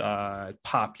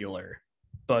popular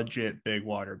budget big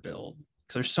water build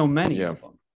because there's so many of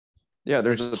them. Yeah,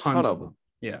 there's a ton of them.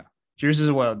 Yeah. Yours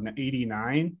is what,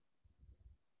 89?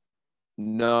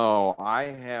 No, I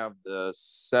have the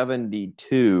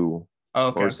 72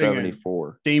 or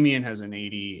 74. Damien has an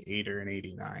 88 or an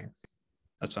 89.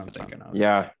 That's what I'm thinking of.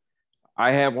 Yeah. I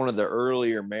have one of the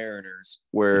earlier Mariners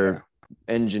where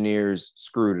engineers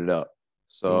screwed it up.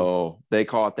 So they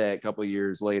caught that a couple of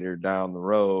years later down the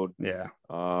road. Yeah.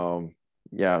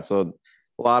 So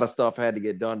a lot of stuff had to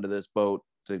get done to this boat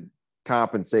to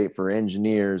compensate for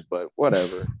engineers, but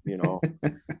whatever, you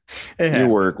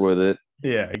work with it.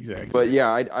 Yeah, exactly. But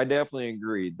yeah, I definitely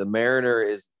agree. The Mariner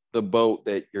is the boat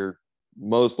that you're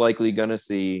most likely going to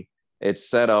see. It's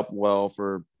set up well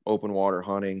for open water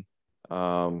hunting.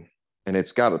 And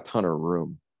it's got a ton of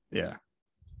room. Yeah,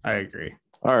 I agree.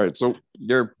 All right. So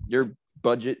your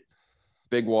budget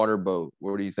big water boat,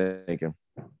 what are you thinking?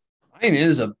 Mine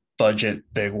is a budget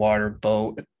big water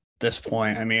boat at this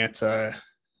point. I mean, it's a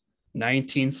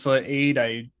 19-foot 8.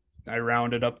 I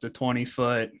rounded up to 20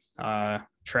 foot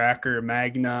Tracker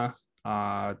Magna,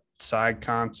 side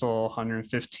console,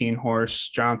 115 horse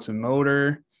Johnson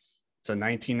motor. It's a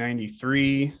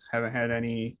 1993. Haven't had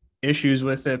any issues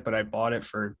with it, but I bought it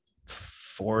for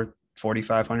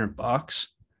 $4,500.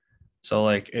 So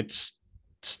like it's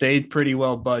stayed pretty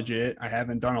well budget. I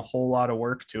haven't done a whole lot of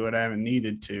work to it. I haven't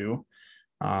needed to.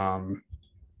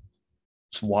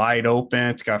 It's wide open.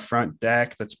 It's got front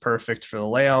deck that's perfect for the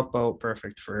layout boat,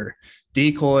 perfect for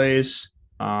decoys,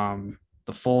 the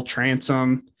full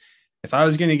transom. If I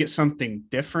was going to get something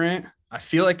different, I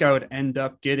feel like I would end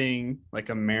up getting like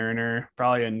a Mariner,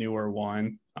 probably a newer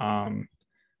one.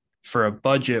 For a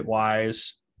budget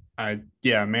wise,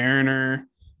 Mariner,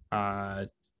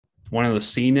 one of the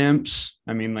Sea Nymphs.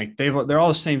 I mean, like they're all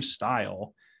the same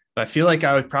style, but I feel like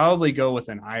I would probably go with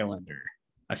an Islander.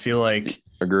 I feel like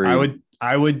Agreed.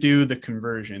 I would do the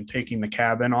conversion, taking the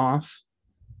cabin off.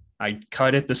 I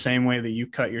cut it the same way that you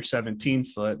cut your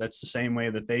 17-foot. That's the same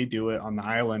way that they do it on the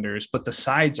Islanders, but the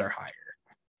sides are higher.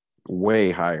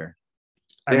 Way higher.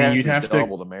 I mean, you'd have to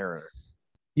double the Mariner.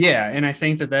 Yeah, and I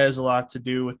think that has a lot to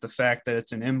do with the fact that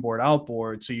it's an inboard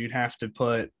outboard, so you'd have to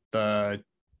put the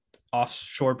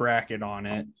offshore bracket on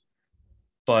it.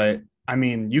 But I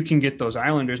mean, you can get those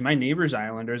Islanders. My neighbor's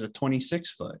Islander is a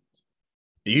 26-foot.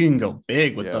 You can go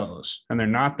big with those, and they're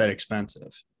not that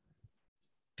expensive.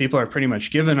 People are pretty much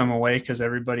giving them away because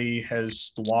everybody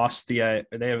has lost they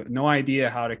have no idea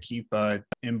how to keep a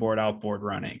inboard outboard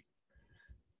running.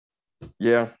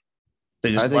 Yeah.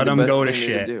 They just let them go to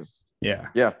shit. Yeah.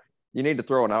 Yeah. You need to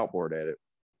throw an outboard at it.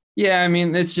 Yeah. I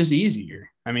mean, it's just easier.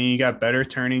 I mean, you got better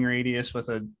turning radius with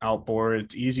an outboard.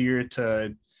 It's easier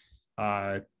to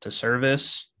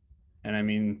service. And I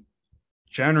mean,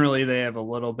 generally they have a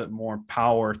little bit more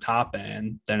power top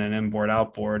end than an inboard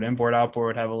outboard. Inboard outboard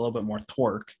would have a little bit more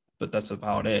torque, but that's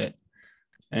about it.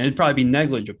 And it'd probably be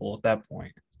negligible at that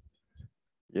point.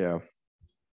 Yeah.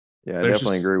 Yeah. I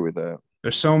definitely agree with that.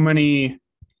 There's so many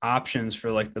options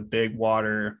for like the big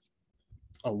water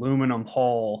aluminum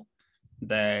hull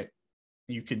that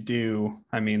you could do.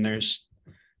 I mean, there's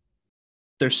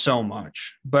so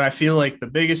much, but I feel like the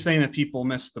biggest thing that people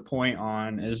miss the point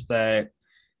on is that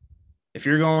if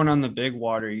you're going on the big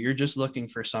water, you're just looking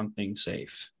for something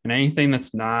safe, and anything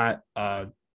that's not a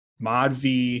mod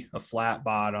V, a flat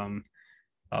bottom,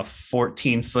 a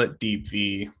 14-foot deep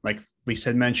V, like we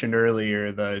said mentioned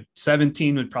earlier, the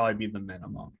 17 would probably be the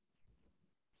minimum.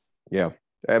 Yeah,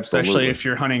 absolutely. Especially if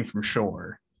you're hunting from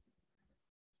shore.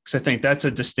 Because I think that's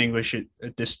a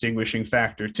distinguishing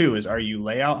factor too, is are you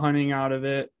layout hunting out of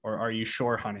it or are you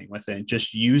shore hunting with it,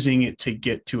 just using it to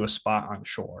get to a spot on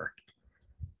shore?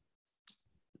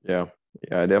 Yeah,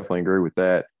 I definitely agree with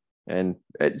that. And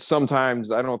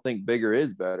sometimes I don't think bigger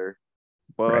is better,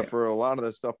 but for a lot of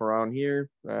the stuff around here,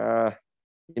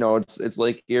 it's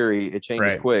Lake Erie. It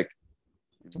changes quick.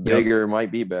 Bigger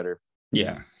might be better.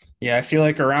 Yeah. Yeah. I feel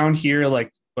like around here,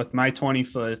 like with my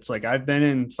 20-foot, it's like I've been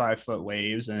in 5-foot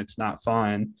waves and it's not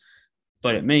fun,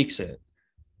 but it makes it.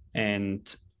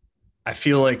 And I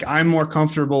feel like I'm more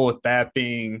comfortable with that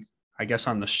being, I guess,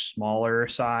 on the smaller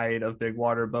side of big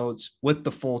water boats with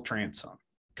the full transom.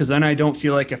 Because then I don't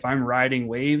feel like if I'm riding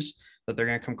waves that they're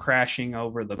going to come crashing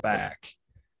over the back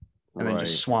and then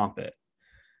just swamp it.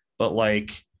 But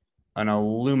like an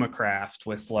Alumacraft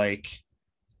with like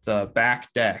the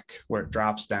back deck where it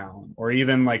drops down, or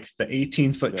even like the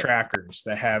 18-foot trackers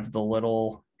that have the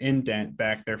little indent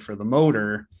back there for the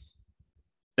motor,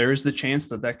 there's the chance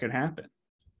that could happen.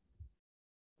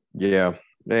 Yeah.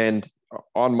 And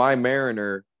on my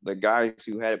Mariner, the guys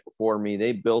who had it before me,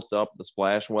 they built up the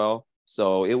splash well.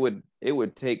 So it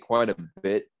would take quite a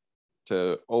bit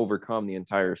to overcome the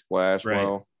entire splash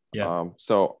well. Yeah.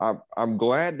 So I'm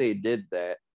glad they did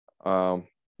that,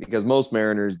 because most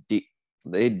Mariners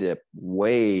they dip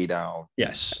way down.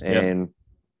 Yes. And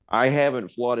I haven't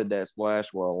flooded that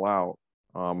splash well out.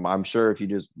 I'm sure if you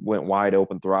just went wide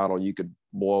open throttle, you could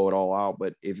blow it all out.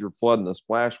 But if you're flooding the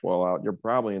splash well out, you're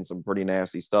probably in some pretty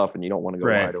nasty stuff and you don't want to go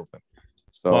wide open.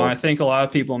 So, well, I think a lot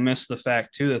of people miss the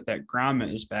fact too that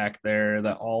grommet is back there,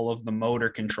 that all of the motor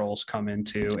controls come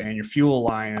into, and your fuel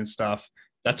line and stuff.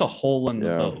 That's a hole in the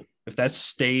boat. If that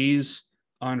stays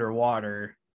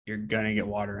underwater, you're gonna get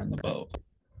water in the boat.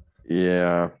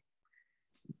 Yeah,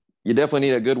 you definitely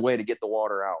need a good way to get the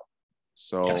water out.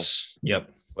 So yes,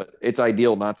 but it's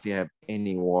ideal not to have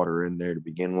any water in there to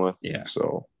begin with. Yeah.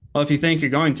 So well, if you think you're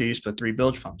going to, just put 3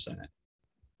 bilge pumps in it.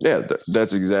 Yeah,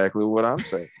 that's exactly what I'm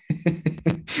saying.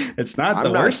 It's not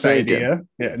the worst idea.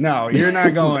 Yeah, no, you're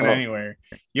not going anywhere.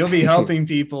 You'll be helping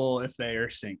people if they are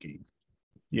sinking.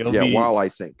 While I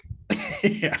sink.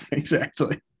 Yeah,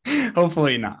 exactly.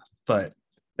 Hopefully not, but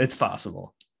it's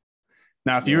possible.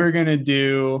 Now, if you were going to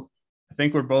do, I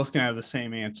think we're both going to have the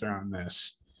same answer on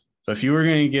this. So if you were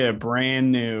going to get a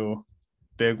brand new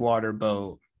big water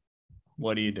boat,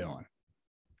 what are you doing?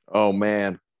 Oh,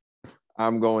 man.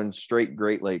 I'm going straight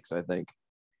Great Lakes, I think.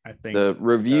 I think the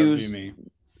reviews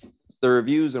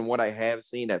and what I have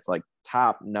seen, that's like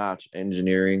top-notch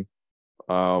engineering.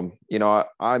 I'm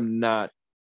not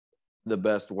the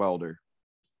best welder.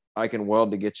 I can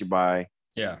weld to get you by.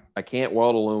 Yeah. I can't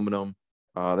weld aluminum.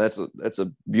 That's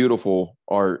a beautiful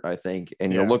art, I think.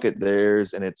 And you look at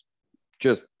theirs, and it's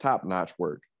just top notch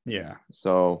work. Yeah.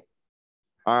 So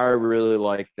I really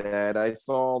like that. I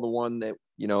saw the one that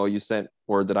you sent,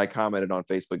 or that I commented on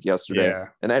Facebook yesterday,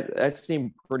 and that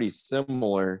seemed pretty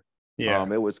similar. Yeah.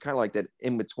 It was kind of like that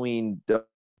in between duck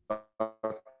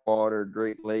water,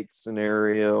 Great Lakes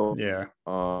scenario. Yeah.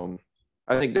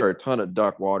 I think there are a ton of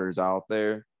duck waters out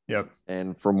there. Yep.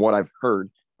 And from what I've heard,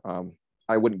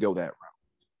 I wouldn't go that route.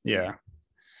 Yeah.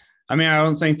 I mean, I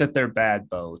don't think that they're bad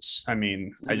boats. I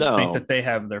mean, I just think that they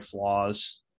have their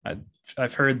flaws.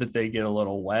 I've heard that they get a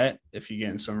little wet if you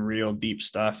get in some real deep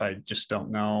stuff. I just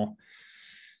don't know.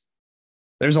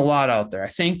 There's a lot out there. I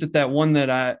think that one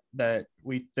that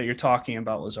you're talking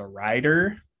about was a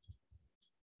Rider.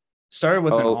 Started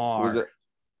with an R. Was it?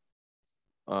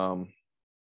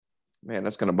 Man,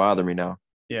 that's gonna bother me now.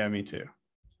 Yeah, me too.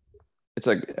 It's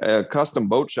a custom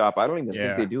boat shop. I don't even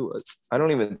think they do it. I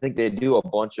don't even think they do a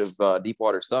bunch of deep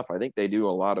water stuff. I think they do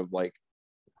a lot of like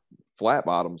flat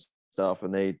bottom stuff,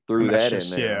 and they threw that in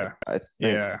there. Yeah. I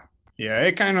think. Yeah.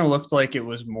 It kind of looked like it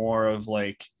was more of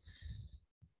like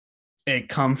it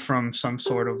come from some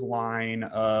sort of line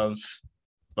of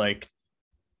like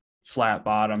flat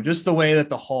bottom, just the way that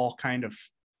the hull kind of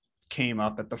came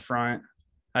up at the front.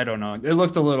 I don't know. It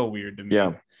looked a little weird to me.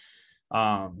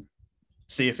 Yeah.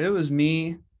 See, if it was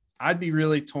me, I'd be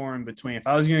really torn between if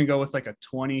I was going to go with like a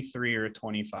 23 or a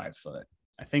 25 foot.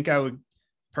 I think I would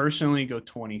personally go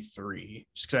 23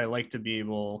 just because I like to be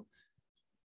able.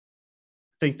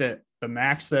 I think that the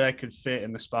max that I could fit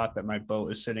in the spot that my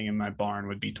boat is sitting in my barn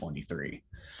would be 23.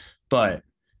 But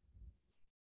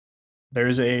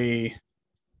it's an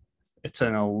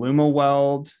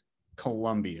Alumaweld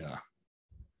Columbia,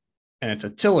 and it's a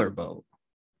tiller boat,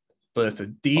 but it's a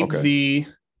deep V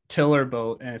tiller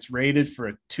boat, and it's rated for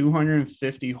a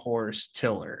 250 horse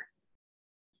tiller.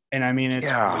 And I mean,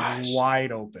 it's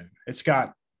wide open. It's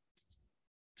got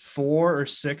 4 or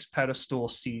 6 pedestal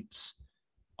seats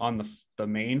on the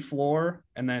main floor,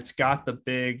 and then it's got the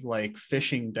big like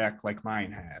fishing deck like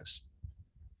mine has.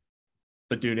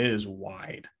 But dude, it is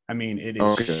wide. I mean, it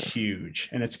is huge,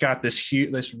 and it's got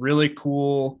this really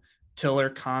cool tiller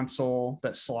console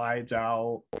that slides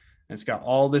out. It's got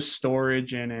all this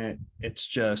storage in it. It's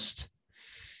just, if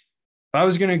I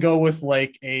was going to go with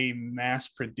like a mass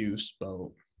produced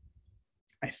boat,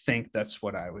 I think that's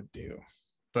what I would do.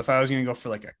 But if I was going to go for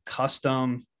like a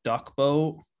custom duck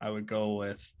boat, I would go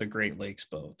with the Great Lakes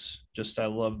boats. Just, I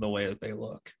love the way that they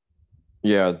look.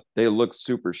 Yeah, they look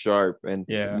super sharp. And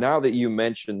now that you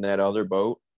mentioned that other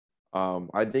boat,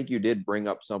 I think you did bring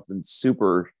up something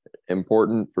super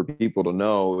important for people to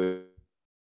know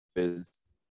is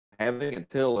having a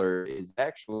tiller is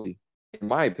actually, in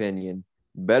my opinion,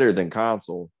 better than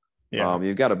console.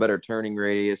 You've got a better turning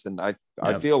radius, and I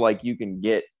feel like you can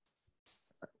just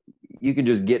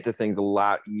get to things a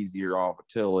lot easier off a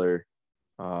tiller.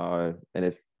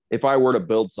 And if I were to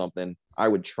build something, I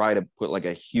would try to put like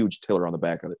a huge tiller on the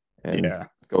back of it and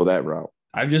go that route.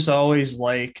 I've just always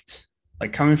liked,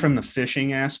 like, coming from the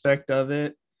fishing aspect of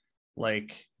it,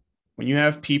 like when you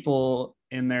have people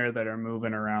in there that are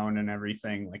moving around and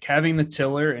everything, like having the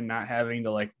tiller and not having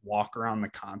to like walk around the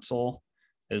console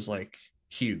is like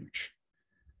huge.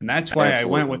 And that's why I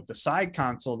went with the side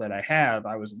console that I have.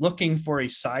 I was looking for a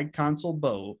side console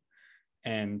boat,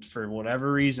 and for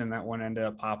whatever reason that one ended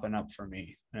up popping up for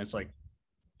me. And it's like,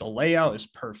 the layout is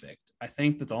perfect. I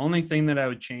think that the only thing that I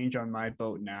would change on my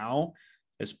boat now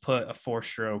is put a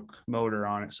 4-stroke motor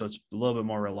on it, so it's a little bit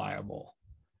more reliable.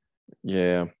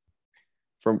 Yeah.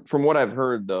 From what I've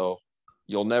heard, though,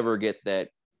 you'll never get that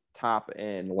top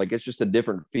end. Like, it's just a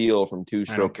different feel from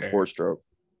 2-stroke to 4-stroke.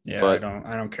 Yeah, but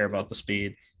I don't care about the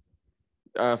speed.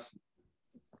 Yeah.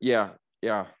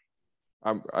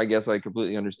 I guess I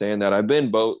completely understand that. I've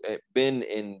been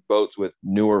in boats with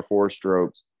newer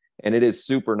 4-strokes, and it is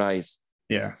super nice.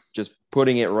 Yeah. Just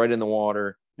putting it right in the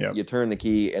water. Yep. You turn the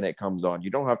key and it comes on. You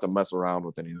don't have to mess around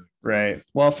with anything. Right.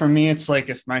 Well, for me, it's like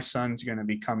if my son's going to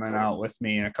be coming out with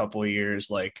me in a couple of years,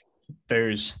 like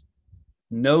there's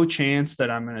no chance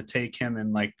that I'm going to take him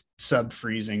in like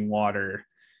sub-freezing water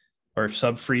or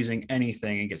sub-freezing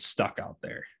anything and get stuck out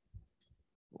there.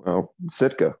 Well,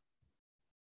 Sitka.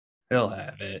 He'll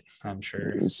have it, I'm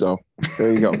sure. So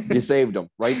there you go. You saved him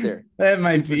right there. That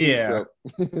might be, yeah.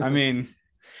 I mean,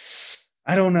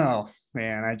 I don't know,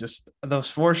 man. I just, those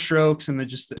 4-strokes and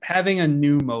just having a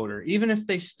new motor, even if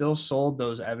they still sold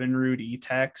those Evinrude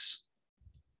E-Techs,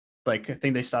 like I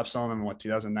think they stopped selling them in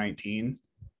 2019.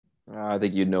 I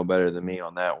think you'd know better than me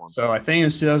on that one. So I think it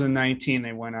was 2019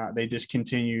 they went out, they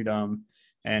discontinued them.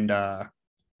 And I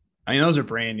mean, those are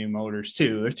brand new motors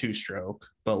too. They're 2-stroke,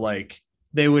 but like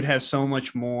they would have so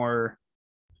much more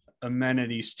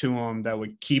amenities to them that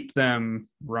would keep them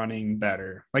running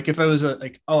better. Like if I was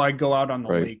I'd go out on the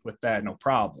Right. lake with that, no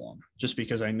problem, just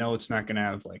because I know it's not going to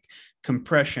have like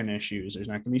compression issues. There's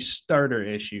not going to be starter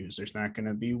issues. There's not going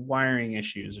to be wiring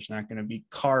issues. There's not going to be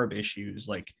carb issues.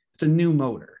 Like it's a new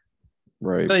motor.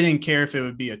 Right. I really didn't care if it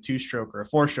would be a 2-stroke or a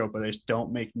 4-stroke, but they just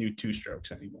don't make new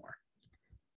 2-strokes anymore.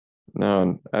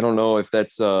 No, I don't know if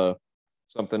that's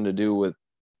something to do with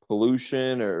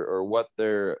pollution or what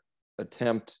their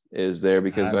attempt is there,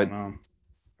 because I don't know.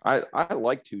 I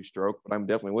like 2-stroke, but I'm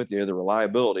definitely with you. The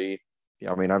reliability,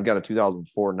 I mean, I've got a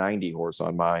 2004 90 horse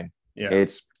on mine. Yeah.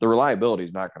 It's the reliability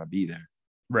is not going to be there.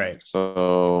 Right.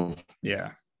 So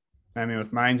yeah. I mean,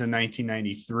 with mine's in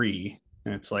 1993,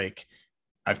 and it's like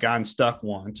I've gotten stuck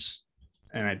once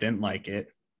and I didn't like it.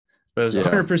 But it was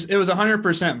 100%. It was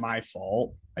 100% my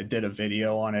fault. I did a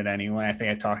video on it anyway. I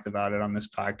think I talked about it on this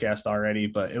podcast already,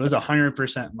 but it was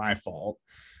 100% my fault.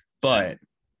 But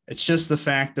it's just the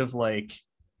fact of like,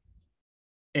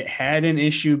 it had an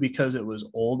issue because it was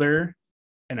older,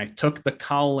 and I took the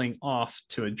cowling off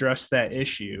to address that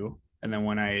issue. And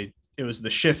then it was the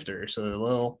shifter. So the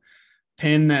little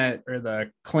pin or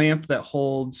the clamp that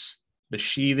holds the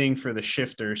sheathing for the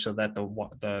shifter so that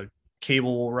the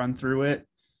cable will run through it.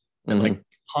 And like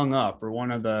hung up, or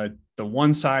the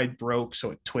one side broke,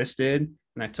 so it twisted,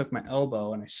 and I took my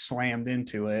elbow and I slammed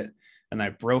into it and I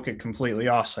broke it completely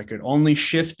off. So I could only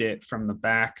shift it from the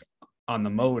back on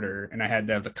the motor, and I had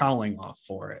to have the cowling off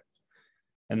for it.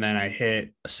 And then I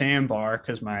hit a sandbar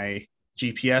because my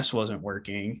GPS wasn't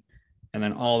working, and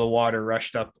then all the water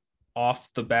rushed up off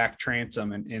the back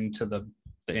transom and into the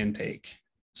intake.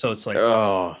 So it's like,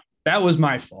 that was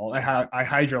my fault. I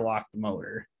hydrolocked the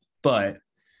motor, but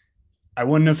I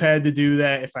wouldn't have had to do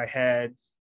that if I had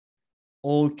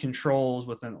old controls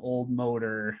with an old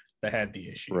motor that had the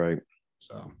issue. Right.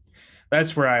 So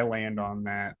that's where I land on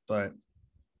that. But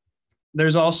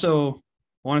there's also,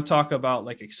 I want to talk about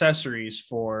like accessories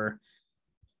for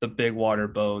the big water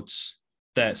boats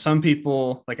that some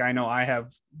people, like I know I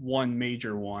have one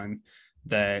major one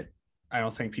that I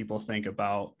don't think people think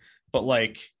about, but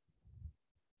like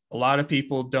a lot of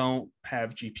people don't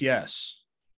have GPS.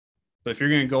 But if you're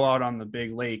going to go out on the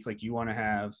big lake, like you want to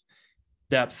have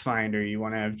depth finder, you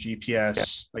want to have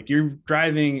GPS, like you're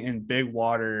driving in big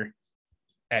water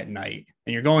at night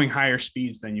and you're going higher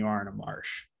speeds than you are in a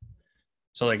marsh.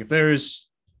 So like if there's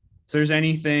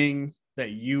anything that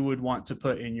you would want to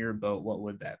put in your boat, what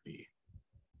would that be?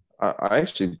 I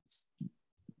actually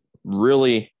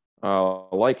really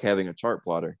like having a chart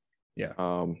plotter.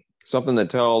 Yeah. Something that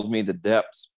tells me the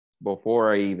depths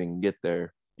before I even get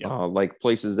there. Yep. Like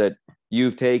places that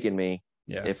you've taken me.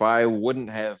 Yeah. If I wouldn't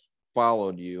have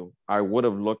followed you, I would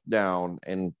have looked down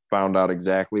and found out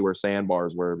exactly where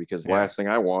sandbars were, because the last thing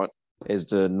I want is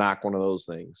to knock one of those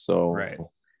things. So, right.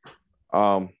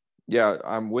 Yeah,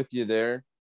 I'm with you there.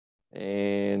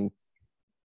 And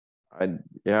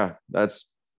that's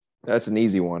an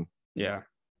easy one. Yeah.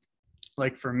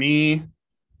 Like for me,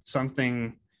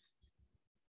 something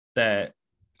that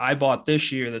I bought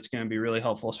this year that's going to be really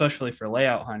helpful, especially for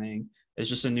layout hunting, is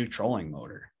just a new trolling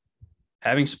motor.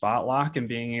 Having spot lock and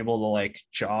being able to like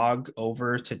jog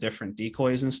over to different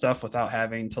decoys and stuff without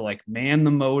having to like man the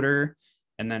motor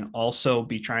and then also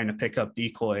be trying to pick up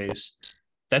decoys,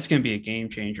 that's going to be a game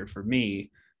changer for me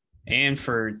and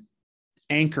for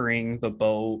anchoring the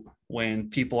boat when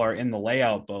people are in the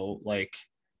layout boat. Like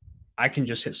I can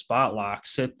just hit spot lock,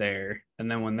 sit there,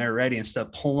 and then when they're ready, instead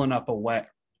of pulling up a wet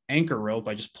anchor rope,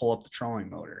 I just pull up the trolling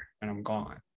motor and I'm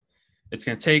gone. It's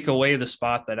going to take away the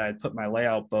spot that I'd put my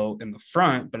layout boat in the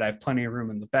front, but I have plenty of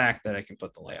room in the back that I can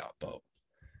put the layout boat.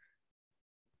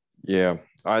 Yeah,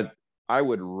 I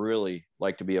would really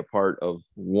like to be a part of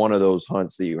one of those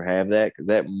hunts that you have that, because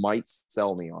that might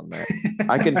sell me on that.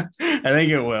 I can. I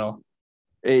think it will.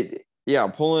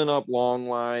 Pulling up long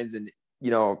lines, and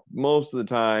most of the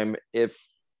time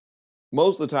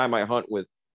I hunt with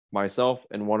myself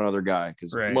and one other guy,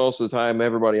 because most of the time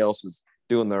everybody else is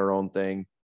doing their own thing,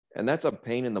 and that's a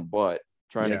pain in the butt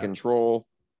trying to control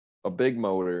a big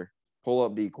motor, pull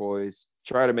up decoys,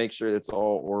 try to make sure it's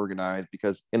all organized,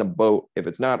 because in a boat, if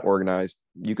it's not organized,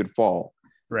 you could fall.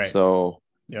 Right. So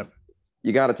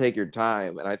you got to take your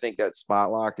time, and I think that spot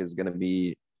lock is going to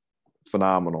be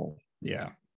phenomenal. Yeah,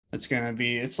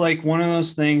 it's like one of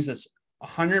those things that's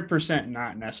 100%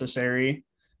 not necessary,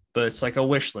 but it's like a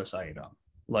wish list item.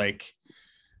 Like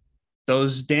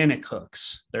those Danik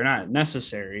hooks, they're not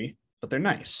necessary, but they're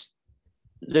nice.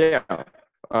 Yeah.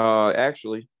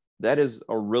 Actually, that is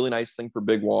a really nice thing for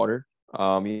big water.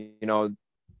 You know,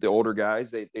 the older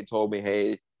guys, they told me,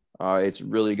 hey, it's a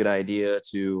really good idea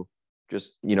to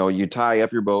just, you know, you tie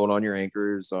up your boat on your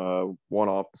anchors, one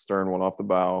off the stern, one off the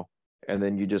bow, and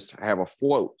then you just have a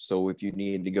float. So if you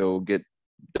need to go get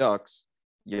ducks,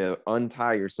 you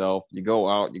untie yourself, you go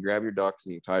out, you grab your ducks,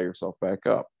 and you tie yourself back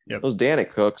up. Yep. Those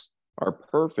Danik hooks are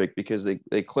perfect because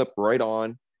they clip right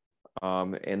on.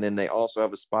 And then they also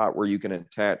have a spot where you can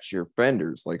attach your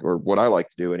fenders, like, or what I like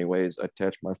to do anyways,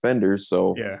 attach my fenders.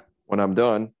 So Yeah. when I'm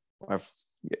done,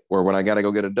 or when I got to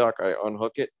go get a duck, I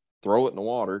unhook it, throw it in the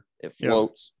water, it Yep.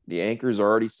 floats. The anchor's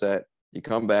already set. You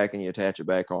come back and you attach it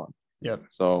back on. Yep.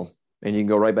 So, and you can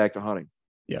go right back to hunting.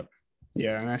 Yep.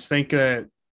 Yeah. And I think that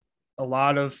a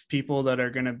lot of people that are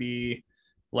going to be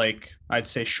like, I'd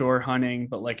say shore hunting,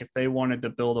 but like if they wanted to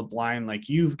build a blind like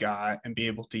you've got and be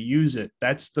able to use it,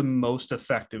 that's the most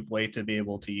effective way to be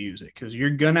able to use it. Cause you're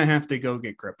going to have to go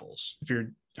get cripples if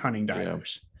you're hunting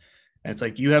divers. Yeah. And it's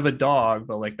like you have a dog,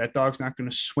 but like that dog's not going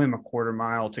to swim a quarter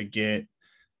mile to get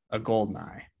a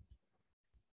goldeneye.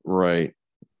 Right.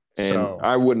 And so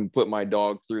I wouldn't put my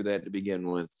dog through that to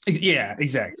begin with. Yeah,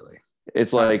 exactly.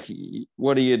 It's like,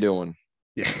 what are you doing?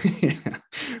 Yeah.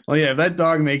 Well, yeah, if that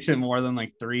dog makes it more than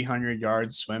like 300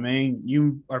 yards swimming,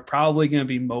 you are probably going to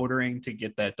be motoring to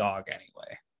get that dog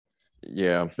anyway.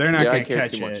 Yeah. They're not going to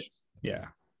catch it. Yeah.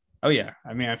 Oh, yeah.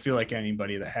 I mean, I feel like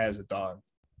anybody that has a dog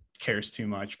cares too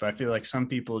much, but I feel like some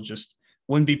people just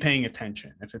wouldn't be paying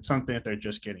attention if it's something that they're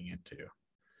just getting into.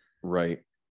 Right.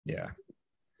 Yeah.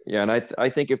 Yeah. And I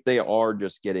think if they are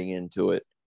just getting into it,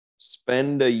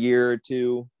 spend a year or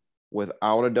two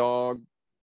without a dog,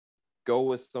 go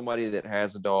with somebody that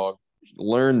has a dog,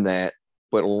 learn that,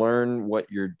 but learn what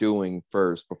you're doing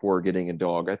first before getting a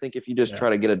dog. I think if you just try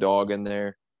to get a dog in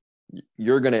there,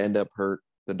 you're going to end up hurt.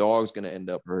 The dog's going to end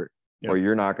up hurt, or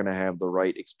you're not going to have the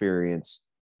right experience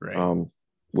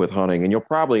with hunting. And you'll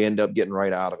probably end up getting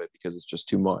right out of it because it's just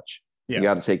too much. Yeah. You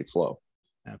got to take it slow.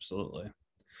 Absolutely.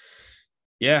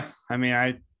 Yeah. I mean,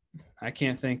 I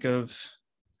can't think of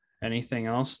anything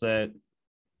else that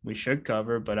we should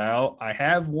cover, but I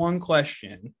have one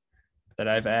question that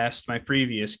I've asked my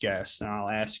previous guests, and I'll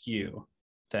ask you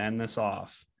to end this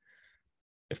off.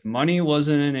 If money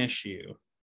wasn't an issue,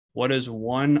 what is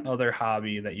one other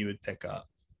hobby that you would pick up?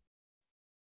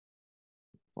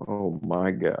 Oh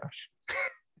my gosh.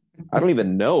 I don't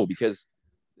even know because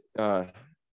my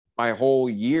whole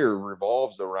year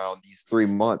revolves around these 3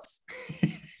 months.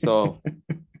 So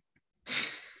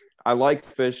I like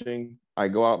fishing. I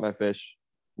go out and I fish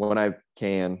when I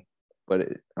can, but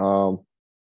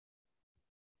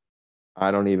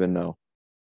I don't even know.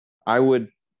 I would,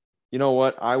 you know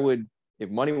what? I would,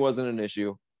 if money wasn't an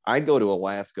issue, I'd go to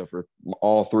Alaska for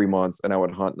all 3 months and I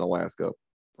would hunt in Alaska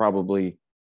probably,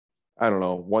 I don't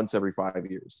know, once every 5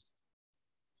 years.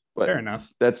 But fair enough.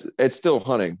 It's still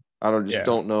hunting. I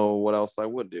don't know what else I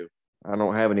would do. I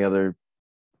don't have any other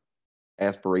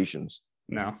aspirations.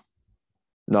 No.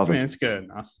 Nothing. I mean, it's good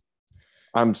enough.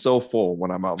 I'm so full when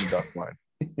I'm out in the duck blind.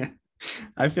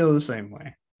 I feel the same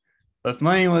way. But if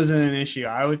money wasn't an issue,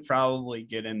 I would probably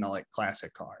get into like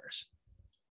classic cars.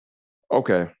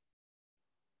 Okay.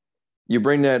 You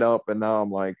bring that up, and now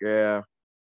I'm like, yeah,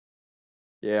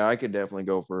 I could definitely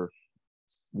go for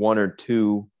one or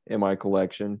two in my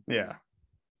collection. Yeah.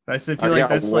 I feel like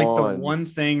that's like the one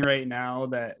thing right now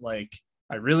that like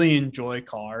I really enjoy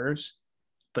cars,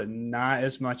 but not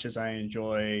as much as I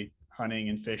enjoy hunting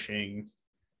and fishing.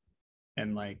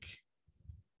 And like,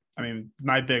 I mean,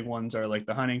 my big ones are like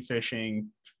the hunting, fishing,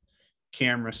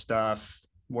 camera stuff,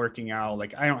 working out.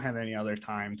 Like I don't have any other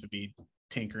time to be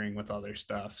tinkering with other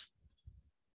stuff.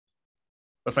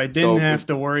 If I didn't have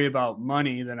to worry about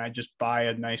money, then I just buy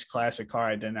a nice classic car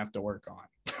I didn't have to work on.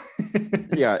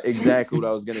 Yeah, exactly what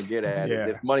I was going to get at. Is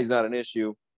if money's not an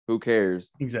issue, who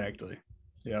cares? Exactly.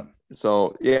 Yeah.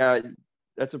 So, yeah,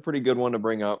 that's a pretty good one to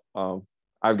bring up.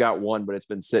 I've got one, but it's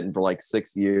been sitting for like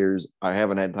 6 years. I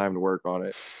haven't had time to work on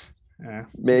it. Yeah.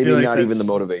 Maybe like not even the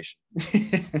motivation.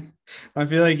 I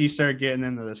feel like you start getting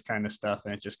into this kind of stuff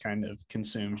and it just kind of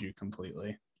consumes you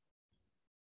completely.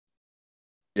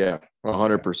 Yeah,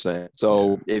 100%.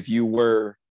 So if you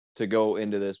were to go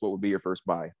into this, what would be your first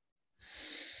buy?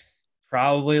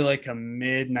 Probably like a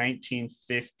mid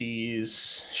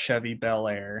 1950s Chevy Bel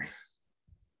Air.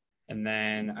 And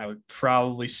then I would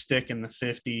probably stick in the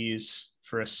 50s.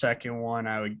 For a second one,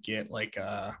 I would get like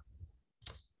a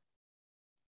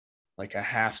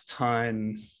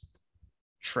half-ton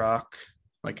truck,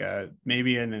 like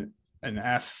maybe the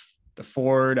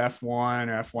Ford F1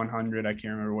 or F100. I can't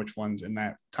remember which one's in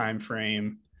that time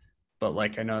frame. but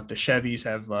like I know that the Chevys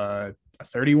have a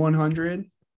 3100.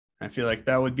 I feel like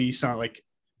that would be something like,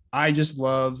 I just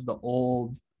love the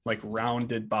old like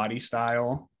rounded body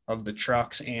style of the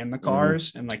trucks and the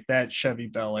cars, and like that Chevy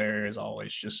Bel Air is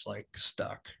always just like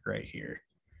stuck right here.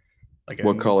 Like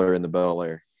What color in the Bel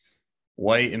Air?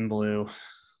 White and blue,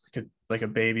 like a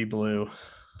baby blue.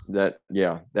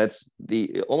 That's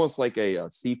the almost like a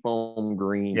seafoam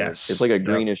green. Yes, it's like a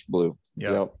greenish blue.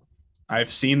 Yep.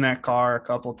 I've seen that car a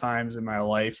couple times in my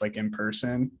life, like in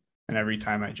person, and every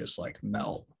time I just like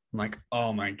melt. I'm like,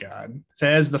 oh my God. If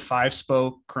it has the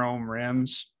 5-spoke chrome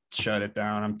rims, shut it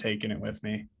down. I'm taking it with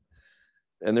me.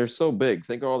 And they're so big.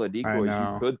 Think of all the decoys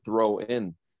you could throw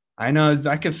in. I know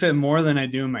I could fit more than I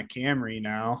do in my Camry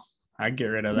now. I'd get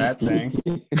rid of that thing.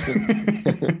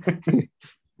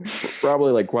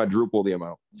 Probably like quadruple the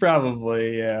amount.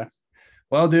 Probably, yeah.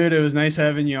 Well, dude, it was nice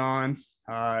having you on.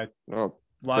 A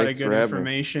lot of good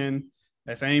information.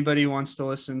 If anybody wants to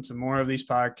listen to more of these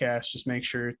podcasts, just make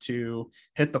sure to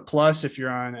hit the plus if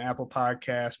you're on Apple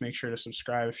Podcasts. Make sure to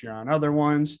subscribe if you're on other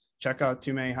ones. Check out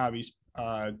Too Many Hobbies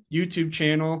YouTube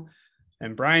channel.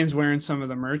 And Brian's wearing some of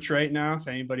the merch right now. If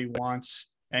anybody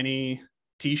wants any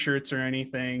t-shirts or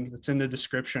anything, that's in the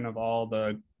description of all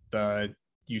the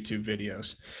YouTube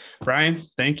videos. Brian,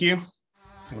 thank you.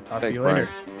 We'll talk to you later.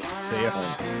 Brian. See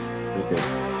ya.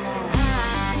 Okay.